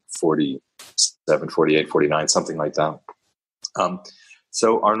 1947, 48, 49, something like that.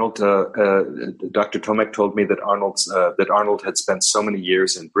 So Arnold, Dr. Tomek told me that Arnold had spent so many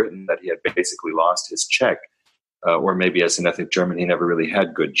years in Britain that he had basically lost his Czech, or maybe as an ethnic German, he never really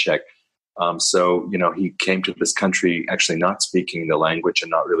had good Czech. So, he came to this country actually not speaking the language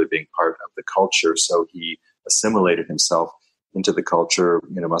and not really being part of the culture. So he assimilated himself into the culture,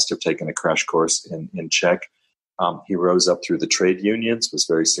 must have taken a crash course in Czech. He rose up through the trade unions, was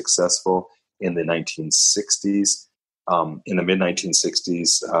very successful in the 1960s. In the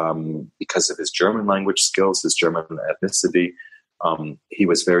mid-1960s, because of his German language skills, his German ethnicity, he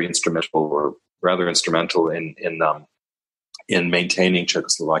was very instrumental in maintaining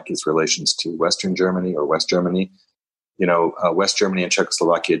Czechoslovakia's relations to Western Germany or West Germany. West Germany and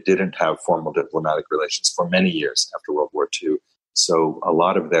Czechoslovakia didn't have formal diplomatic relations for many years after World War II. So a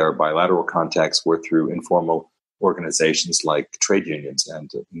lot of their bilateral contacts were through informal organizations like trade unions and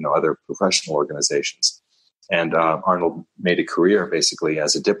other professional organizations. And Arnold made a career basically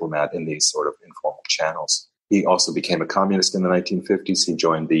as a diplomat in these sort of informal channels. He also became a communist in the 1950s. He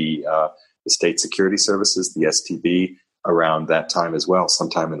joined the State Security Services, the STB, around that time as well,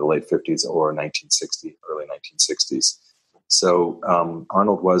 sometime in the late 50s or early 1960s. So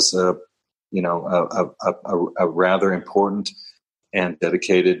Arnold was, a rather important and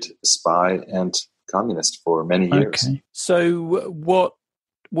dedicated spy and communist for many years. Okay. So what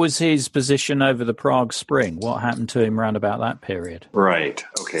was his position over the Prague Spring? What happened to him around about that period? Right.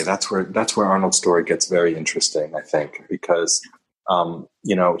 Okay. That's where Arnold's story gets very interesting, I think, because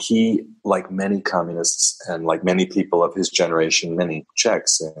he, like many communists and like many people of his generation, many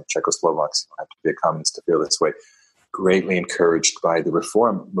Czechs and Czechoslovaks, you don't have to be a communist to feel this way, greatly encouraged by the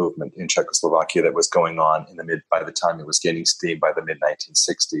reform movement in Czechoslovakia that was going on by the time it was gaining steam by the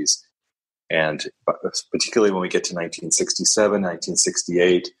mid-1960s. And particularly when we get to 1967,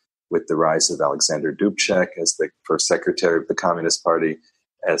 1968, with the rise of Alexander Dubček as the first secretary of the Communist Party,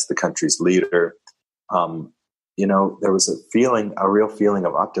 as the country's leader, there was a real feeling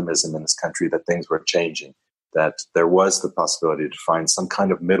of optimism in this country that things were changing, that there was the possibility to find some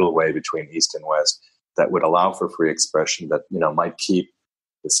kind of middle way between East and West that would allow for free expression, that might keep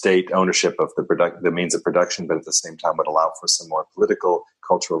the state ownership of the means of production, but at the same time would allow for some more political,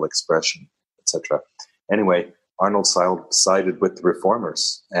 cultural expression, etc. Anyway, Arnold sided with the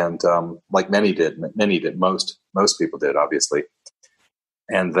reformers, and like many did, most people did, obviously.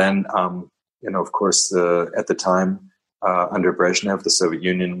 And then, of course, at the time, under Brezhnev, the Soviet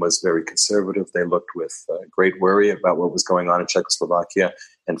Union was very conservative. They looked with great worry about what was going on in Czechoslovakia.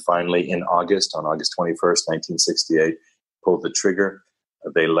 And finally, on August 21st, 1968, pulled the trigger.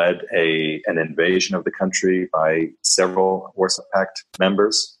 They led an invasion of the country by several Warsaw Pact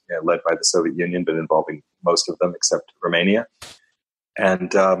members, led by the Soviet Union, but involving most of them except Romania.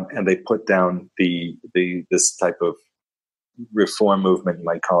 And they put down this type of reform movement, you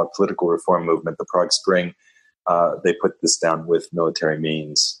might call it political reform movement, the Prague Spring. They put this down with military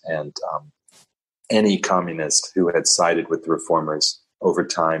means, and any communist who had sided with the reformers over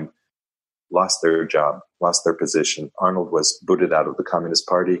time lost their job, lost their position. Arnold was booted out of the Communist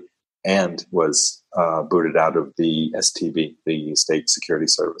Party and was booted out of the STB, the State Security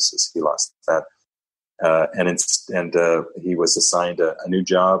Services. He lost that. And he was assigned a new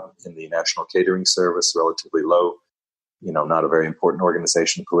job in the National Catering Service, relatively low, not a very important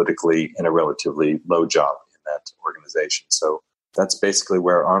organization politically, and a relatively low job in that organization. So that's basically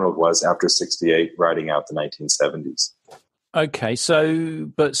where Arnold was after 68, riding out the 1970s. Okay,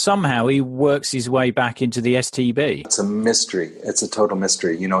 but somehow he works his way back into the STB. It's a mystery. It's a total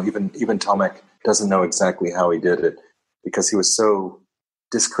mystery. Even Tomek doesn't know exactly how he did it because he was so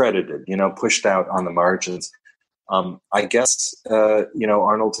discredited, pushed out on the margins. I guess,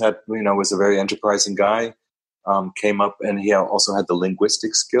 Arnold was a very enterprising guy, came up, and he also had the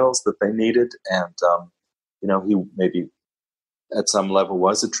linguistic skills that they needed. And, he maybe at some level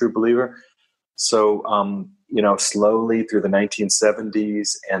was a true believer. So, slowly through the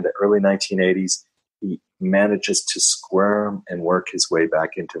 1970s and the early 1980s, he manages to squirm and work his way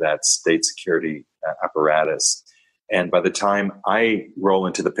back into that state security apparatus. And by the time I roll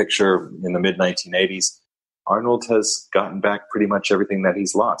into the picture in the mid-1980s, Arnold has gotten back pretty much everything that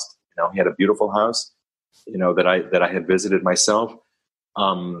he's lost. He had a beautiful house, that I had visited myself.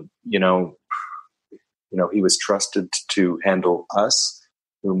 He was trusted to handle us,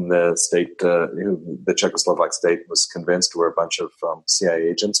 whom the Czechoslovak state was convinced were a bunch of CIA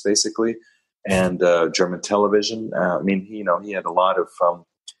agents, basically, and German television. He had a lot of,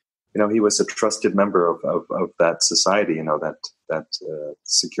 he was a trusted member of that society, that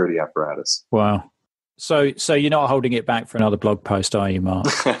security apparatus. Wow. So you're not holding it back for another blog post, are you, Mark?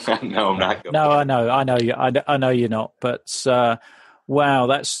 No, I'm not. No, I know you're not. But wow,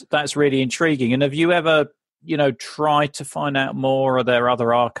 that's really intriguing. And have you ever, tried to find out more? Are there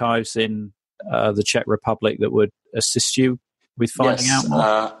other archives in the Czech Republic that would assist you with finding out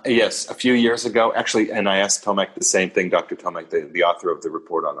more? Yes, a few years ago, actually, and I asked Tomek the same thing, Dr. Tomek, the author of the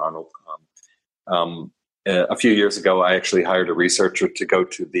report on Arnold. A few years ago, I actually hired a researcher to go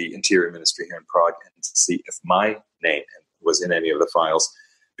to the Interior Ministry here in Prague and see if my name was in any of the files,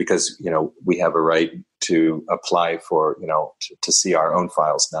 because we have a right to apply for to see our own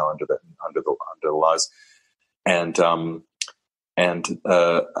files now under the laws, and I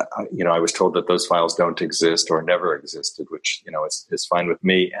was told that those files don't exist or never existed, which is fine with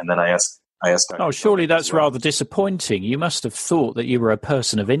me. And then I asked. Oh, surely that's rather disappointing. You must have thought that you were a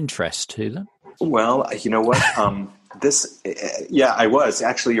person of interest to them. Well, you know what? I was.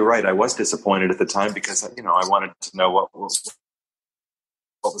 Actually, you're right. I was disappointed at the time because, I wanted to know what was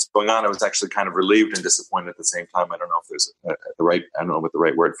going on. I was actually kind of relieved and disappointed at the same time. I don't know if there's I don't know what the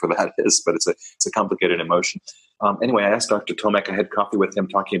right word for that is, but it's a complicated emotion. Anyway, I asked Dr. Tomek. I had coffee with him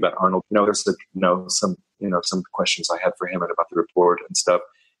talking about Arnold. There's some questions I had for him and about the report and stuff.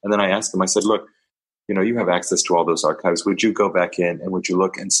 And then I asked him, I said, look, you have access to all those archives. Would you go back in and would you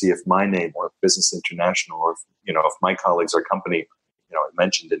look and see if my name or Business International or, if my colleagues or company,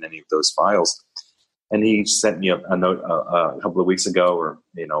 mentioned in any of those files? And he sent me a note a couple of weeks ago, or,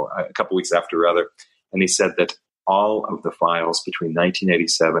 a couple of weeks after, rather. And he said that all of the files between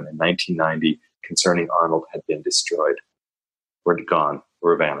 1987 and 1990 concerning Arnold had been destroyed, were gone,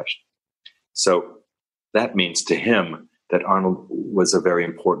 were vanished. So that means to him that Arnold was a very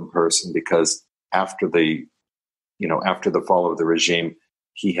important person, because after the fall of the regime,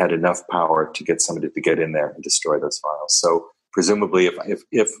 he had enough power to get somebody to get in there and destroy those files. So presumably,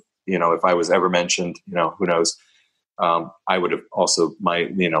 if I was ever mentioned, who knows, I would have also my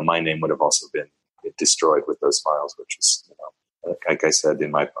name would have also been destroyed with those files, which is like I said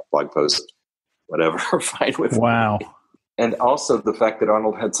in my blog post, whatever, fine with wow. me. And also the fact that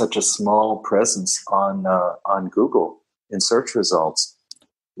Arnold had such a small presence on Google in search results.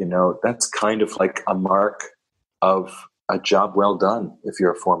 That's kind of like a mark of a job well done if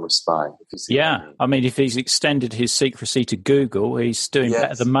you're a former spy. I mean, if he's extended his secrecy to Google, he's doing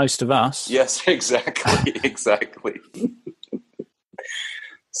better than most of us. Yes, exactly, exactly.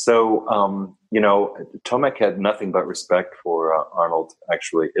 So, Tomek had nothing but respect for Arnold,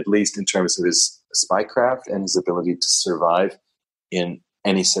 actually, at least in terms of his spycraft and his ability to survive in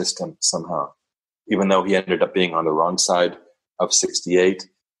any system somehow, even though he ended up being on the wrong side of 68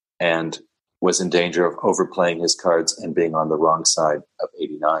 and was in danger of overplaying his cards and being on the wrong side of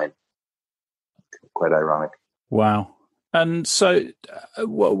 89. Quite ironic. Wow. And so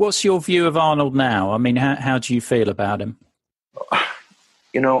what's your view of Arnold now? I mean, how do you feel about him?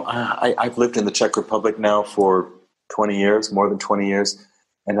 I've lived in the Czech Republic now for 20 years, more than 20 years,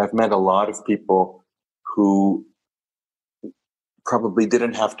 and I've met a lot of people who probably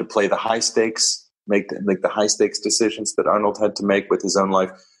didn't have to play the high stakes, make the high stakes decisions that Arnold had to make with his own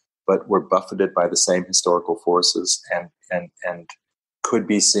life, but were buffeted by the same historical forces and could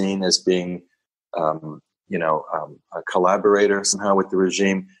be seen as being, a collaborator somehow with the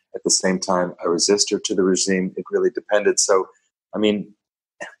regime, at the same time a resistor to the regime. It really depended. So, I mean,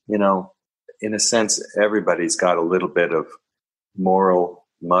 in a sense, everybody's got a little bit of moral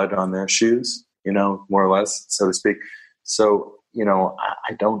mud on their shoes, more or less, so to speak. So,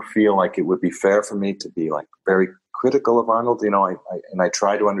 I don't feel like it would be fair for me to be like very critical of Arnold. I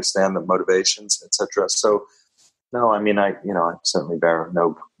try to understand the motivations, etc. So, no, I mean, I certainly bear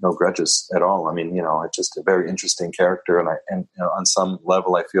no grudges at all. I mean, it's just a very interesting character, and on some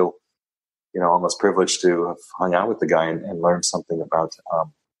level, I feel, almost privileged to have hung out with the guy and learned something about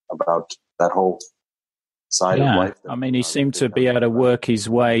that whole side of life. I mean, he seemed to be able to work his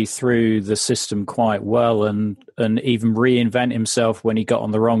way through the system quite well, and even reinvent himself when he got on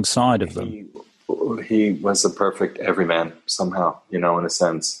the wrong side of them. He was a perfect everyman somehow, in a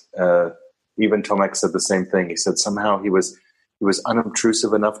sense. Even Tomek said the same thing. He said somehow he was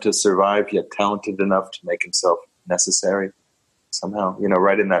unobtrusive enough to survive, yet talented enough to make himself necessary. Somehow,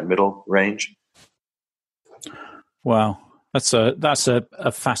 right in that middle range. Wow, that's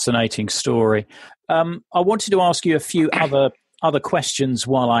a fascinating story. I wanted to ask you a few other questions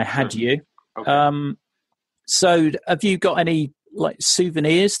while I had you. Okay. So, have you got any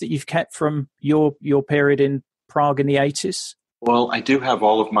souvenirs that you've kept from your period in Prague in the 80s? Well, I do have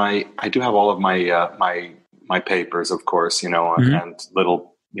all of my my papers, of course, mm-hmm. and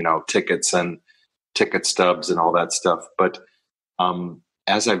little tickets and ticket stubs and all that stuff. But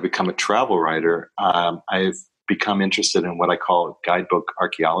as I've become a travel writer, I've become interested in what I call guidebook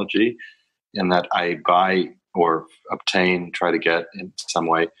archaeology, in that I buy or obtain, try to get in some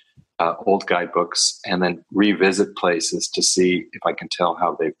way, old guidebooks and then revisit places to see if I can tell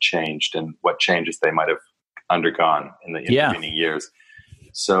how they've changed and what changes they might have undergone in the intervening years.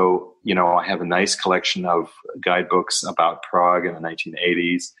 So, I have a nice collection of guidebooks about Prague in the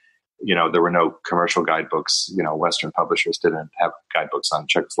 1980s. There were no commercial guidebooks. Western publishers didn't have guidebooks on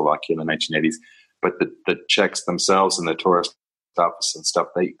Czechoslovakia in the 1980s. But the Czechs themselves and the tourist office and stuff,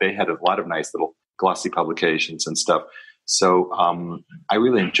 they had a lot of nice little glossy publications and stuff. So I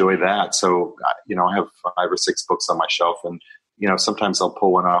really enjoy that. So, I have 5 or 6 books on my shelf, and, sometimes I'll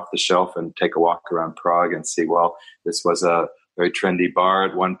pull one off the shelf and take a walk around Prague and see, well, this was a very trendy bar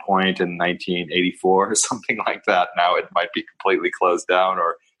at one point in 1984 or something like that. Now it might be completely closed down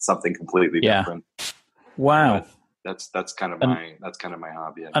or something completely different. Wow. But that's kind of my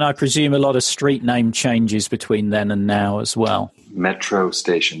hobby. And I presume a lot of street name changes between then and now as well. Metro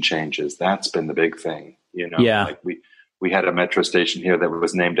station changes. That's been the big thing. Like we had a metro station here that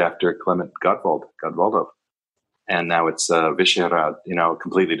was named after Clement Godwaldov. And now it's Vyšehrad,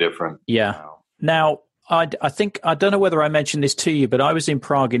 completely different. Yeah. Now, I think, I don't know whether I mentioned this to you, but I was in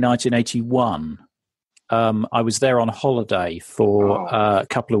Prague in 1981. I was there on holiday for a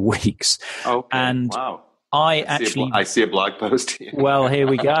couple of weeks. Okay. And wow. I see a blog post here. Well, here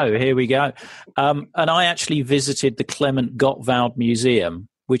we go. And I actually visited the Clement Gottwald Museum,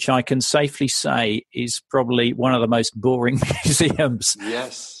 which I can safely say is probably one of the most boring museums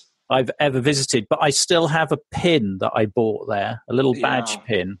I've ever visited. But I still have a pin that I bought there, a little badge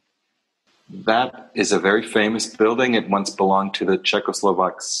pin. That is a very famous building. It once belonged to the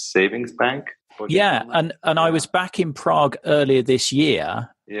Czechoslovak Savings Bank. And I was back in Prague earlier this year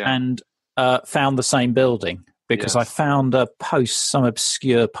and found the same building because I found some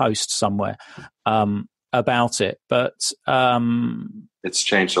obscure post somewhere about it. But it's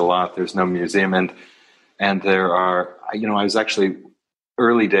changed a lot. There's no museum, and there are. I was actually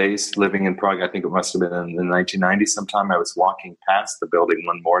early days living in Prague. I think it must have been in the 1990s. Sometime I was walking past the building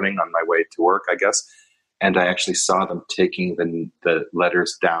one morning on my way to work, I guess, and I actually saw them taking the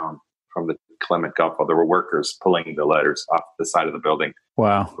letters down from the Clement Gottwald. There were workers pulling the letters off the side of the building.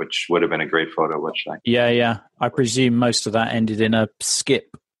 Wow. Which would have been a great photo, which I... Yeah. I presume most of that ended in a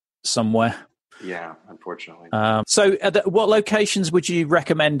skip somewhere. Yeah, unfortunately. So what locations would you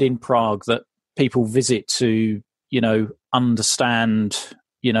recommend in Prague that people visit to, understand,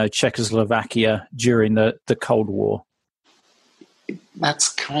 Czechoslovakia during the Cold War? That's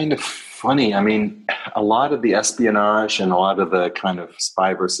kind of funny. I mean, a lot of the espionage and a lot of the kind of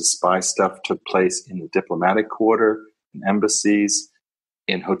spy versus spy stuff took place in the diplomatic quarter, in embassies,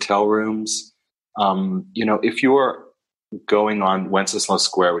 in hotel rooms. If you're going on Wenceslas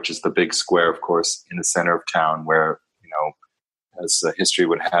Square, which is the big square, of course, in the center of town where, as history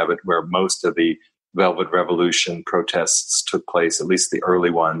would have it, where most of the Velvet Revolution protests took place, at least the early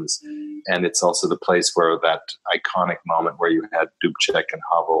ones. And it's also the place where that iconic moment where you had Dubček and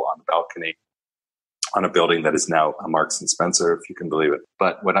Havel on the balcony on a building that is now a Marks and Spencer, if you can believe it.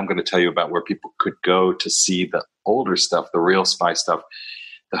 But what I'm going to tell you about where people could go to see the older stuff, the real spy stuff,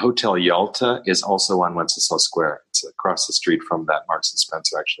 the Hotel Yalta is also on Wenceslas Square. It's across the street from that Marks and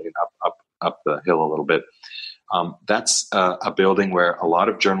Spencer, actually, and up the hill a little bit. That's a building where a lot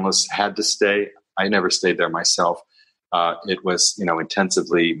of journalists had to stay. I never stayed there myself. It was,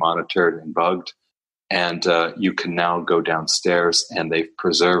 intensively monitored and bugged. And you can now go downstairs, and they've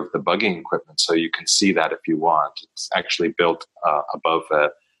preserved the bugging equipment, so you can see that if you want. It's actually built above a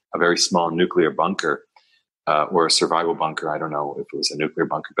very small nuclear bunker or a survival bunker. I don't know if it was a nuclear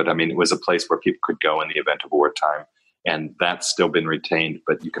bunker, but it was a place where people could go in the event of wartime. And that's still been retained,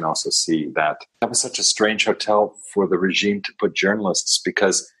 but you can also see that. That was such a strange hotel for the regime to put journalists,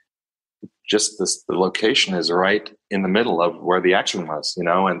 because just the location is right in the middle of where the action was,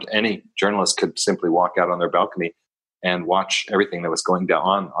 and any journalist could simply walk out on their balcony and watch everything that was going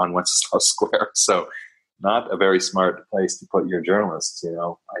down on Wenceslas Square. So not a very smart place to put your journalists,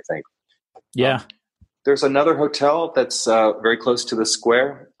 I think. Yeah. There's another hotel that's very close to the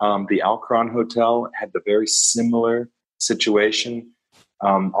square. The Alcron Hotel had the very similar situation.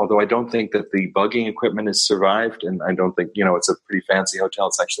 Although I don't think that the bugging equipment has survived, and I don't think, it's a pretty fancy hotel.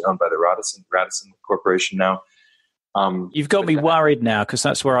 It's actually owned by the Radisson Corporation now. You've got me worried now, because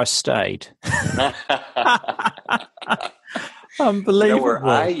that's where I stayed. Unbelievable. Where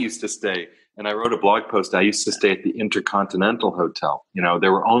I used to stay, and I wrote a blog post, I used to stay at the Intercontinental Hotel.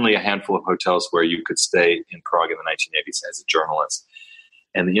 There were only a handful of hotels where you could stay in Prague in the 1980s as a journalist.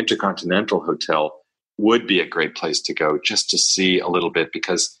 And the Intercontinental Hotel would be a great place to go just to see a little bit,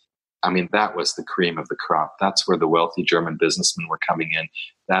 because I mean, that was the cream of the crop. That's where the wealthy German businessmen were coming in.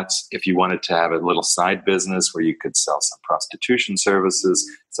 That's if you wanted to have a little side business where you could sell some prostitution services,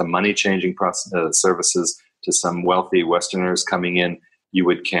 some money changing services to some wealthy Westerners coming in, you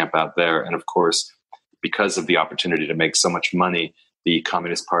would camp out there. And of course, because of the opportunity to make so much money, the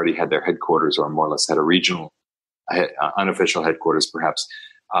Communist Party had their headquarters, or more or less had a regional, unofficial headquarters perhaps,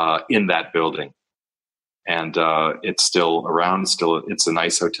 in that building. And it's still around. It's a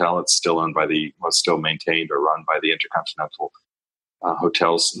nice hotel. It's still owned by still maintained or run by the Intercontinental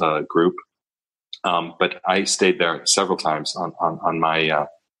Hotels group. But I stayed there several times on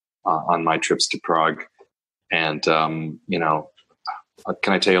my trips to Prague. And can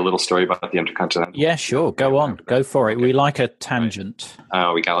I tell you a little story about the Intercontinental? Yeah, sure. Go on. Go for it. Okay. We like a tangent.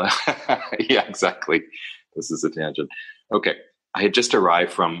 We got it. Yeah, exactly. This is a tangent. Okay. I had just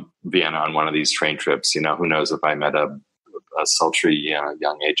arrived from Vienna on one of these train trips. Who knows if I met a sultry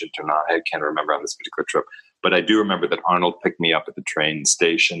young agent or not. I can't remember on this particular trip. But I do remember that Arnold picked me up at the train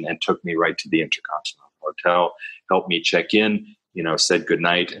station and took me right to the Intercontinental Hotel, helped me check in, said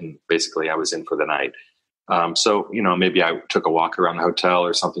goodnight, and basically I was in for the night. So maybe I took a walk around the hotel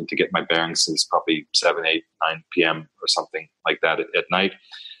or something to get my bearings. It was probably 7, 8, 9 p.m. or something like that at night.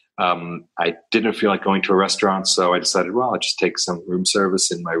 I didn't feel like going to a restaurant, so I decided, well, I'll just take some room service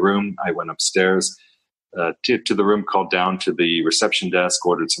in my room. I went upstairs to the room, called down to the reception desk,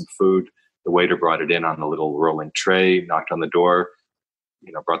 ordered some food. The waiter brought it in on a little rolling tray, knocked on the door,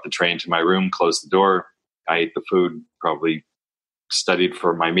 brought the tray into my room, closed the door. I ate the food, probably studied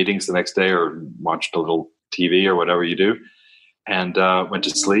for my meetings the next day or watched a little TV or whatever you do, and went to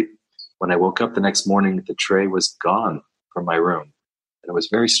sleep. When I woke up the next morning, the tray was gone from my room. It was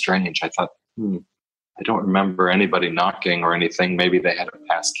very strange. I thought, I don't remember anybody knocking or anything. Maybe they had a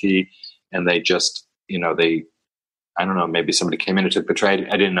pass key and they just, I don't know, maybe somebody came in and took the tray.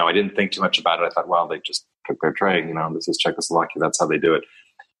 I didn't know. I didn't think too much about it. I thought, well, they just took their tray. This is Czechoslovakia. That's how they do it.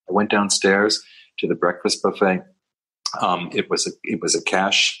 I went downstairs to the breakfast buffet. It was a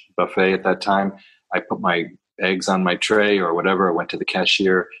cash buffet at that time. I put my eggs on my tray or whatever. I went to the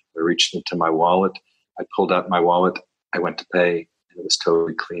cashier. I reached into my wallet. I pulled out my wallet. I went to pay. It was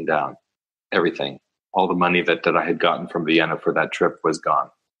totally cleaned down. Everything, all the money that I had gotten from Vienna for that trip was gone.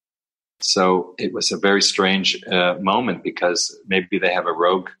 So it was a very strange moment, because maybe they have a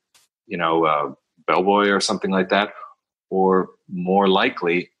rogue, bellboy or something like that. Or more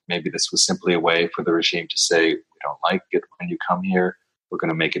likely, maybe this was simply a way for the regime to say, we don't like it when you come here. We're going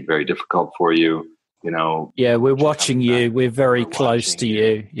to make it very difficult for you. Yeah, we're watching you. We're very close to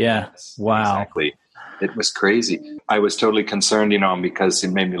you. Yeah. Yes, wow. Exactly. It was crazy. I was totally concerned, because it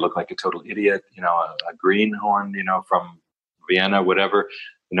made me look like a total idiot, a greenhorn, from Vienna, whatever.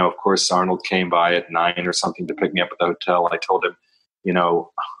 Of course, Arnold came by at 9 or something to pick me up at the hotel. I told him,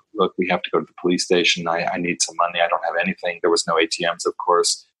 look, we have to go to the police station. I need some money. I don't have anything. There was no ATMs, of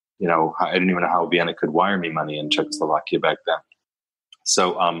course. I didn't even know how Vienna could wire me money in Czechoslovakia back then.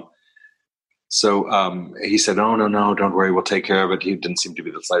 So he said, oh, no, don't worry. We'll take care of it. He didn't seem to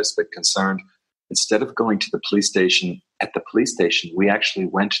be the slightest bit concerned. Instead of going to the police station, we actually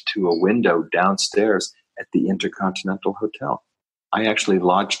went to a window downstairs at the Intercontinental Hotel. I actually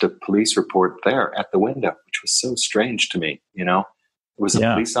lodged a police report there at the window, which was so strange to me. It was a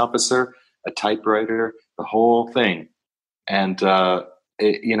police officer, a typewriter, the whole thing. And,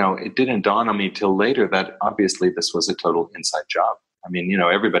 it didn't dawn on me till later that obviously this was a total inside job. I mean,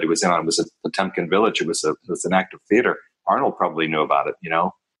 everybody was in on it. It was at Potemkin Village. It was an active theater. Arnold probably knew about it,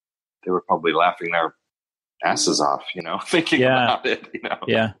 They were probably laughing their asses off, thinking about it,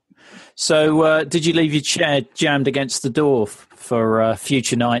 Yeah. So did you leave your chair jammed against the door for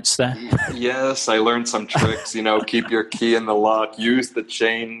future nights there? Yes, I learned some tricks, keep your key in the lock, use the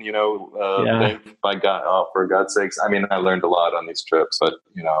chain, thing, by God, for God's sakes. I mean, I learned a lot on these trips, but,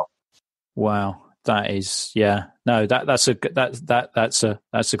 Wow. That is, no, that's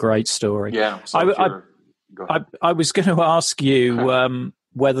a great story. Yeah. So I was going to ask you,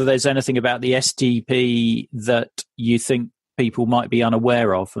 whether there's anything about the SDP that you think people might be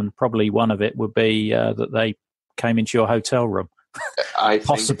unaware of, and probably one of it would be that they came into your hotel room.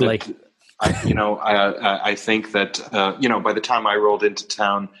 Possibly. I think that by the time I rolled into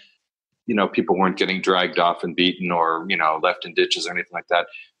town, people weren't getting dragged off and beaten or left in ditches or anything like that.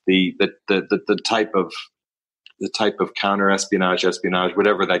 The type of counter espionage,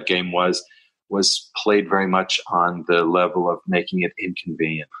 whatever that game was played very much on the level of making it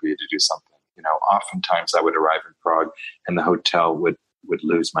inconvenient for you to do something. Oftentimes I would arrive in Prague and the hotel would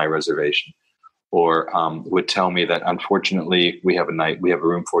lose my reservation, or would tell me that unfortunately we have a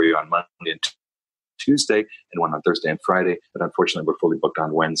room for you on Monday and Tuesday and one on Thursday and Friday. But unfortunately, we're fully booked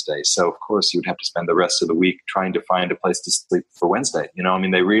on Wednesday. So, of course, you'd have to spend the rest of the week trying to find a place to sleep for Wednesday.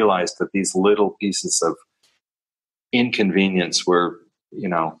 They realized that these little pieces of inconvenience were,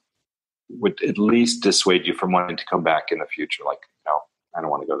 would at least dissuade you from wanting to come back in the future. Like, I don't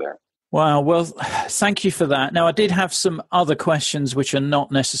want to go there. Wow. Well, thank you for that. Now, I did have some other questions which are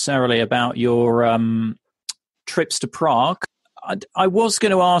not necessarily about your trips to Prague. I was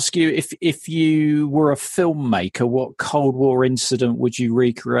going to ask you if you were a filmmaker, what Cold War incident would you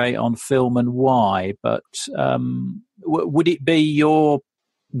recreate on film and why? But would it be your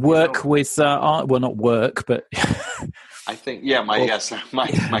work with well, not work, but I think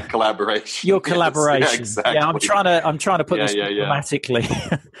my collaboration. Your collaboration. Yes, exactly. Yeah, I'm trying to put this diplomatically.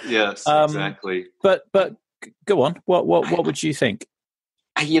 Yes, exactly. But go on. What would you think?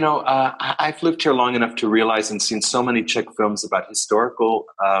 I've lived here long enough to realize and seen so many Czech films about historical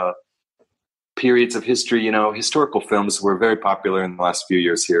periods of history. Historical films were very popular in the last few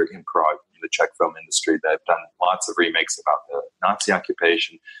years here in Prague, in the Czech film industry. They've done lots of remakes about the Nazi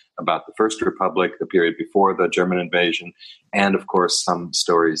occupation, about the First Republic, the period before the German invasion, and, of course, some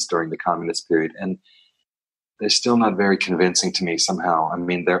stories during the communist period. And they're still not very convincing to me somehow. I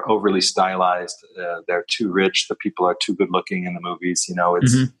mean, they're overly stylized. They're too rich. The people are too good looking in the movies.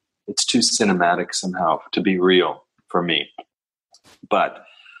 It's too cinematic somehow to be real for me. But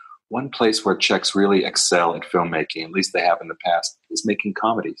one place where Czechs really excel at filmmaking, at least they have in the past, is making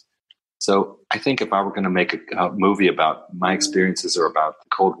comedies. So I think if I were going to make a movie about my experiences or about the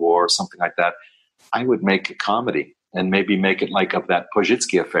Cold War or something like that, I would make a comedy. And maybe make it like of that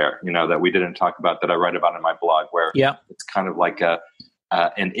Pozhitsky affair, that we didn't talk about, that I write about in my blog, where it's kind of like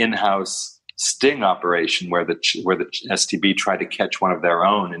an in-house sting operation where the STB tried to catch one of their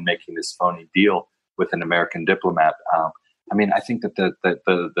own in making this phony deal with an American diplomat. I think that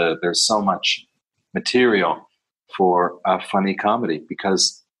there's so much material for a funny comedy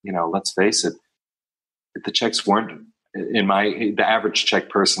because, let's face it, the Czechs weren't. The average Czech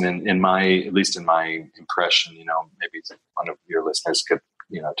person at least in my impression, maybe one of your listeners could,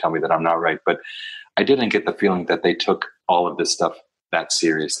 tell me that I'm not right, but I didn't get the feeling that they took all of this stuff that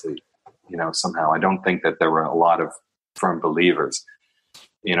seriously, somehow. I don't think that there were a lot of firm believers.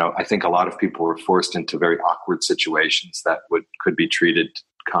 I think a lot of people were forced into very awkward situations that could be treated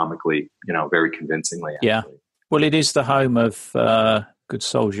comically, very convincingly. Actually. Yeah. Well, it is the home of, Good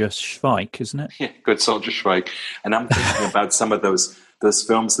Soldier Schweik, isn't it? Yeah, Good Soldier Schweik. And I'm thinking about some of those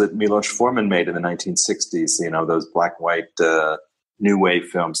films that Milos Forman made in the 1960s, those black and white new wave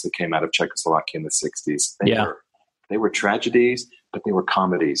films that came out of Czechoslovakia in the 60s. They were tragedies, but they were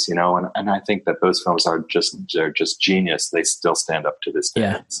comedies, and I think that those films are just genius. They still stand up to this day.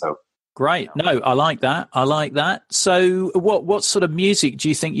 Yeah. So great. No, I like that. So what sort of music do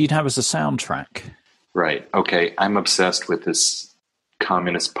you think you'd have as a soundtrack? Right. Okay. I'm obsessed with this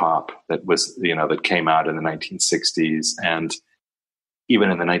communist pop that was, that came out in the 1960s and even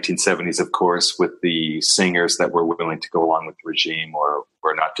in the 1970s, of course, with the singers that were willing to go along with the regime or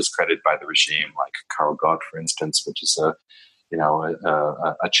were not discredited by the regime, like Karel Gott, for instance, which is a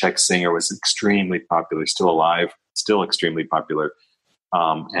Czech singer, was extremely popular, still alive, still extremely popular,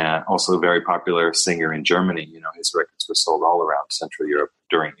 and also a very popular singer in Germany. His records were sold all around Central Europe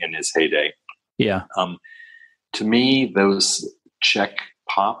in his heyday. Yeah. To me, those Czech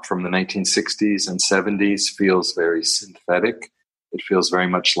pop from the 1960s and 70s feels very synthetic. It feels very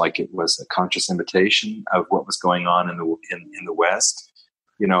much like it was a conscious imitation of what was going on in the West.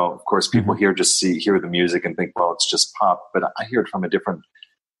 Of course, people hear the music and think, well, it's just pop. But I hear it from a different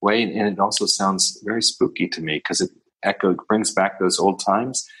way, and it also sounds very spooky to me because it brings back those old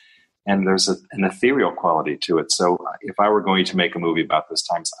times, and there's an ethereal quality to it. So if I were going to make a movie about those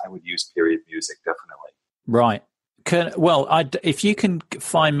times, I would use period music, definitely. Right. If you can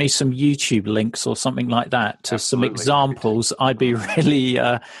find me some YouTube links or something like that to some examples, I'd be really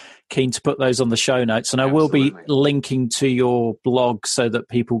keen to put those on the show notes. And I will be linking to your blog so that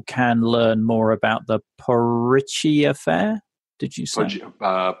people can learn more about the Pozhitsky affair. Did you say?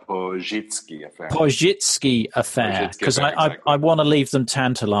 Pozhitsky affair. Pozhitsky affair. Because I want to leave them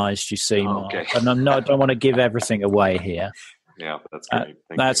tantalized, you see. Okay. And I don't want to give everything away here. Yeah, that's great.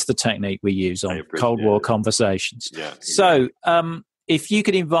 That's the technique we use on Cold War conversations. Yeah, exactly. So if you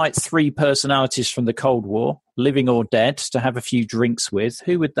could invite 3 personalities from the Cold War, living or dead, to have a few drinks with,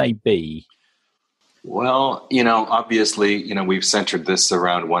 who would they be? Well, obviously, we've centered this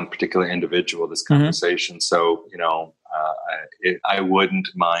around one particular individual, this conversation. So, I wouldn't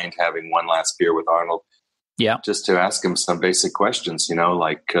mind having one last beer with Arnold. Yeah. Just to ask him some basic questions,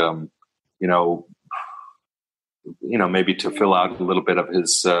 maybe to fill out a little bit of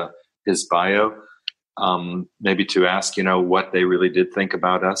his bio. maybe to ask, what they really did think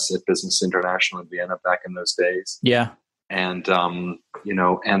about us at Business International in Vienna back in those days. Yeah. And, and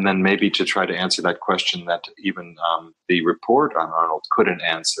then maybe to try to answer that question that even the report on Arnold couldn't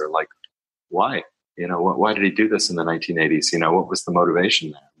answer, like, why? Why did he do this in the 1980s? What was the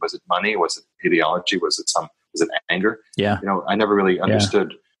motivation there? Was it money? Was it ideology? Was it anger? Yeah. I never really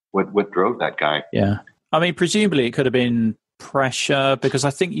understood what drove that guy. Yeah. I mean, presumably it could have been pressure, because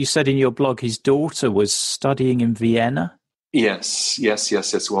I think you said in your blog his daughter was studying in Vienna. Yes.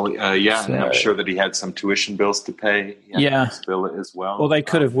 Well, and I'm sure that he had some tuition bills to pay. Bill as well. Well, they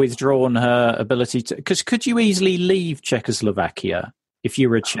could have withdrawn her ability to, because could you easily leave Czechoslovakia if you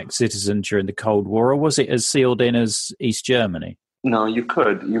were a Czech citizen during the Cold War, or was it as sealed in as East Germany? No, you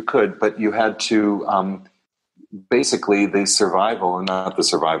could, but you had to, basically the survival, and not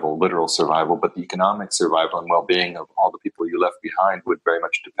the literal survival, but the economic survival and well-being of all the people you left behind would very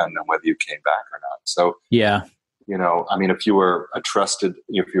much depend on whether you came back or not. So, yeah. If you were a trusted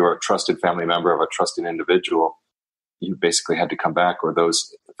family member of a trusted individual, you basically had to come back, or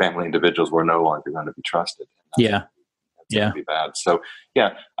those family individuals were no longer going to be trusted. Yeah. Going to be bad. So,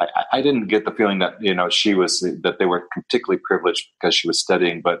 I didn't get the feeling that, that they were particularly privileged because she was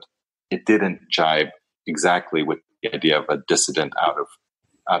studying, but it didn't jibe exactly with the idea of a dissident out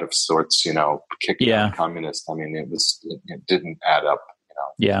of sorts, kicking out communist. I mean, it didn't add up.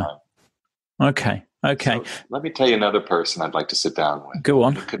 Yeah. Okay. So let me tell you another person I'd like to sit down with. Go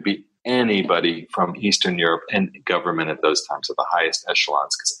on. It could be anybody from Eastern Europe and government at those times at the highest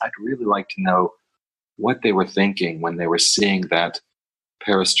echelons, because I'd really like to know what they were thinking when they were seeing that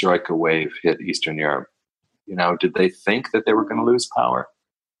perestroika wave hit Eastern Europe. Did they think that they were going to lose power,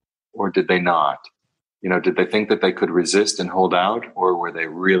 or did they not? Did they think that they could resist and hold out, or were they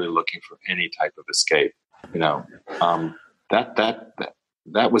really looking for any type of escape?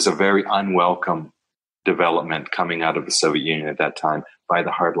 That was a very unwelcome development coming out of the Soviet Union at that time by the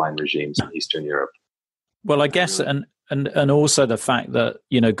hardline regimes in Eastern Europe. Well, I guess, and also the fact that,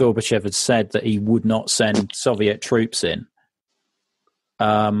 Gorbachev had said that he would not send Soviet troops in.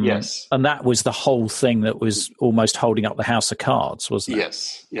 Yes. And that was the whole thing that was almost holding up the house of cards, wasn't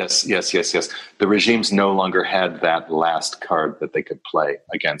it? Yes. The regimes no longer had that last card that they could play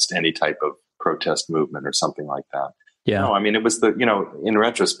against any type of protest movement or something like that. Yeah. No, I mean, it was in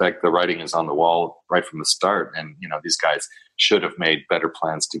retrospect, the writing is on the wall right from the start. And, these guys should have made better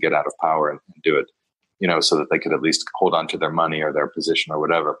plans to get out of power and do it, so that they could at least hold on to their money or their position or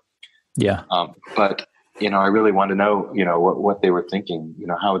whatever. Yeah. But, I really want to know, what they were thinking,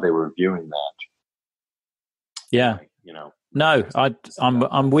 how they were viewing that. Yeah. No,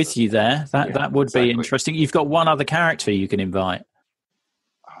 I'm with you there. That would be interesting. You've got one other character you can invite.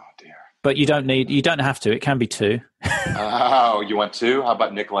 Oh dear. But you don't have to. It can be two. Oh, you want two? How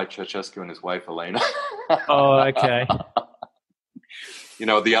about Nicolae Ceausescu and his wife Elena? Oh, okay.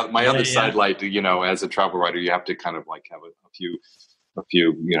 My other sidelight, as a travel writer, you have to kind of like have a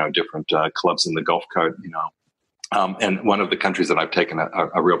few different clubs in the Gulf card, and one of the countries that I've taken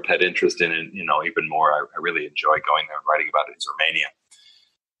a real pet interest in, and, even more, I really enjoy going there and writing about it, is Romania.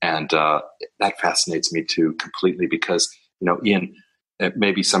 And that fascinates me too completely because, Ian,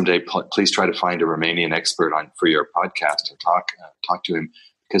 maybe someday please try to find a Romanian expert for your podcast and talk to him,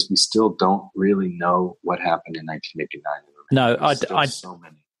 because we still don't really know what happened in 1989. No,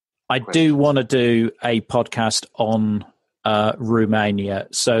 I do want to do a podcast on Romania.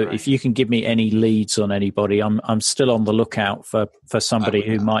 So if you can give me any leads on anybody, I'm still on the lookout for somebody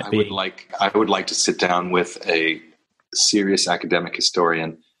who might be. I would like to sit down with a serious academic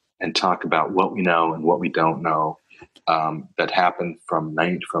historian and talk about what we know and what we don't know that happened from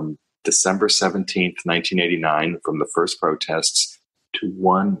December 17th, 1989, from the first protests to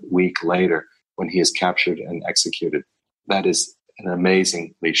 1 week later when he is captured and executed. That is an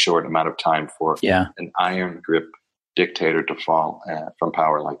amazingly short amount of time for an iron grip dictator to fall from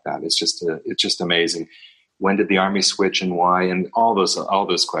power like that. It's just amazing. When did the army switch and why? And all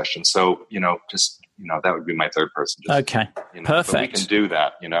those questions. So, that would be my third person. Okay. Perfect. We can do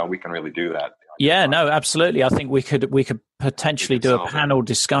that. We can really do that. Yeah, no, absolutely. I think we could potentially do a panel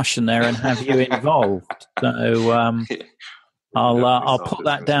discussion there and have you involved. So I'll put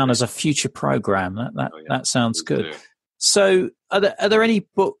that down as a future program. That sounds good. So are there any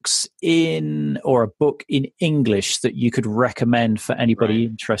books or a book in English that you could recommend for anybody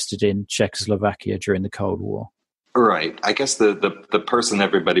interested in Czechoslovakia during the Cold War? Right. I guess the person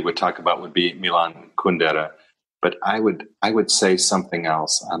everybody would talk about would be Milan Kundera, but I would say something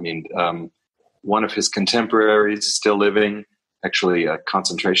else. I mean, one of his contemporaries still living, actually a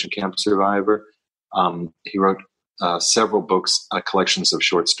concentration camp survivor. He wrote several books, collections of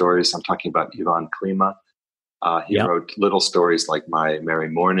short stories. I'm talking about Ivan Klima. He wrote little stories like My Merry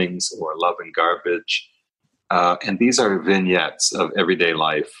Mornings or Love and Garbage. And these are vignettes of everyday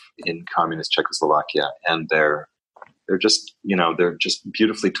life in communist Czechoslovakia. And they're just, they're just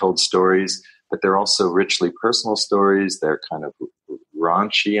beautifully told stories, but they're also richly personal stories. They're kind of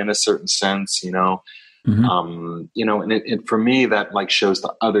raunchy in a certain sense, Mm-hmm. And for me, that like shows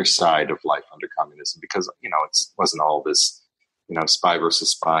the other side of life under communism, because, it wasn't all this, spy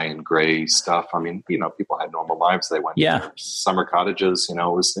versus spy and gray stuff. I mean, people had normal lives. They went to summer cottages, it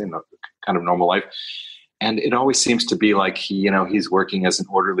was, kind of normal life. And it always seems to be like he's working as an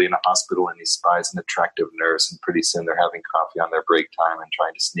orderly in a hospital and he spies an attractive nurse, and pretty soon they're having coffee on their break time and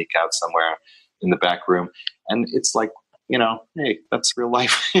trying to sneak out somewhere in the back room. And it's like, hey, that's real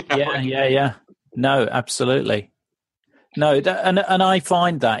life. Yeah. No, absolutely. No, and I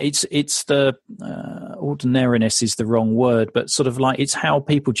find that it's the ordinariness is the wrong word, but sort of like it's how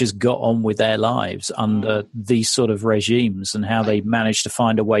people just got on with their lives under these sort of regimes, and how they managed to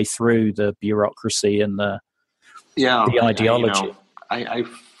find a way through the bureaucracy and the ideology. I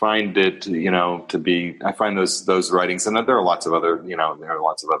find it, to be. I find those writings, and there are lots of other, there are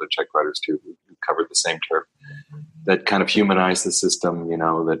lots of other Czech writers too who covered the same turf, that kind of humanize the system,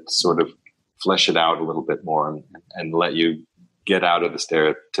 that sort of flesh it out a little bit more and let you get out of the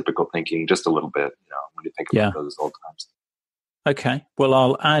stereotypical thinking just a little bit, when you think about those old times. Okay. Well,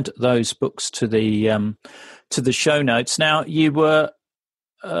 I'll add those books to the show notes. Now, you were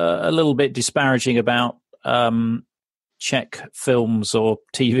a little bit disparaging about Czech films or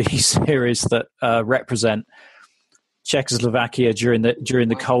TV series that represent Czechoslovakia during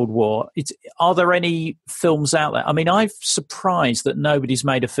the Cold War. Are there any films out there? I mean, I'm surprised that nobody's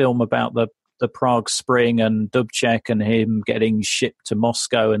made a film about the Prague Spring and Dubček and him getting shipped to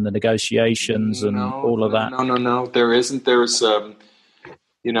Moscow and the negotiations and all of that. No. There isn't. There's, there's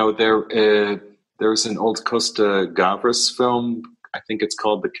an old Costa Gavras film. I think it's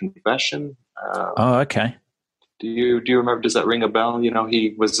called The Confession. Okay. Do you remember? Does that ring a bell?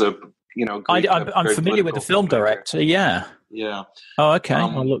 He was a I'm familiar with the film director. Yeah. Oh, okay.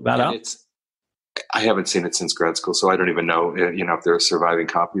 I'll look that up. I haven't seen it since grad school, so I don't even know, if there are surviving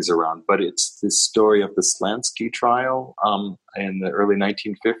copies around. But it's this story of the Slansky trial in the early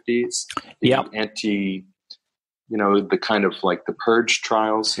 1950s. The kind of like the Purge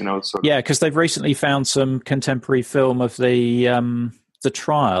trials. Because they've recently found some contemporary film of the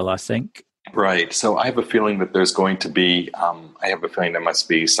trial, I think. Right. So I have a feeling that there's going to be, there must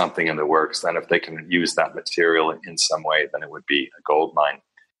be something in the works. Then if they can use that material in some way, then it would be a gold mine.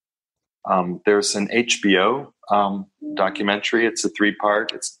 There's an HBO documentary. It's a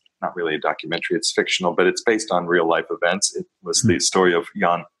 3-part. It's not really a documentary. It's fictional, but it's based on real life events. It was the story of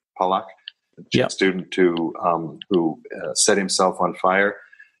Jan Palach, a Czech student who set himself on fire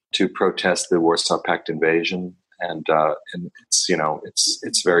to protest the Warsaw Pact invasion. And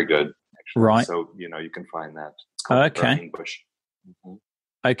it's very good. Actually. Right. So, you can find that. It's called Burning Bush. Mm-hmm.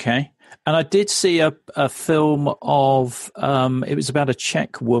 Okay. And I did see a film of, it was about a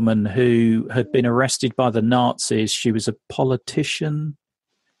Czech woman who had been arrested by the Nazis. She was a politician,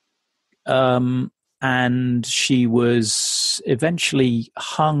 and she was eventually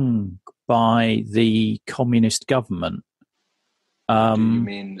hung by the communist government. Do you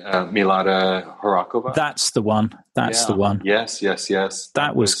mean Milada Horakova? That's the one. That's the one. Yes.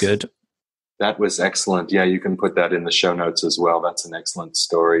 That was good. That was excellent. Yeah, you can put that in the show notes as well. That's an excellent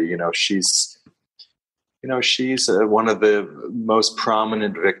story. She's one of the most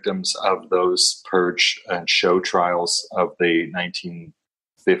prominent victims of those purge and show trials of the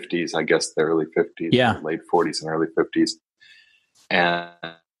 1950s, I guess the early 50s, late 40s and early 50s. And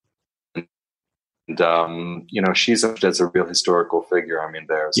she's as a real historical figure. I mean,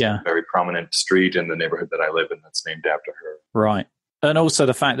 there's a very prominent street in the neighborhood that I live in that's named after her. Right. And also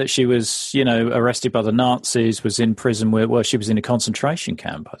the fact that she was, arrested by the Nazis, was in prison she was in a concentration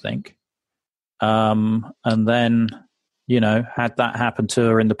camp, I think. And then, had that happen to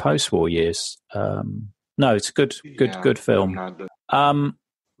her in the post-war years. No, it's a good film.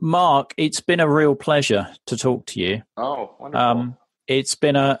 Mark, it's been a real pleasure to talk to you. Oh, wonderful. It's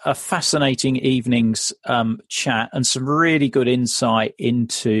been a fascinating evening's chat and some really good insight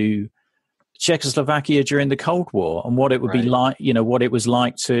into Czechoslovakia during the Cold War and what it would be like, what it was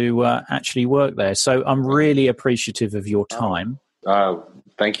like to actually work there. So I'm really appreciative of your time.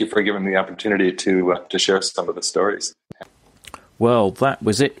 Thank you for giving me the opportunity to share some of the stories. Well, that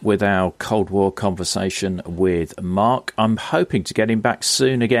was it with our Cold War conversation with Mark. I'm hoping to get him back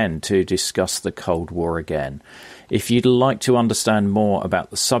soon again to discuss the Cold War again. If you'd like to understand more about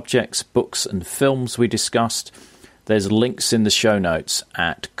the subjects, books and films we discussed, There's links in the show notes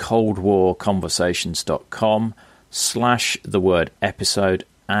at coldwarconversations.com/episode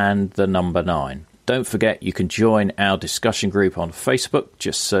and the number 9. Don't forget you can join our discussion group on Facebook.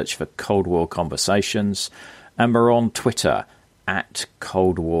 Just search for Cold War Conversations. And we're on Twitter at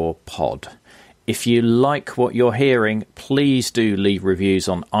Cold War Pod. If you like what you're hearing, please do leave reviews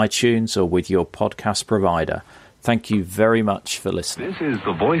on iTunes or with your podcast provider. Thank you very much for listening. This is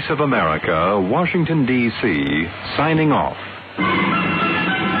the Voice of America, Washington, D.C., signing off.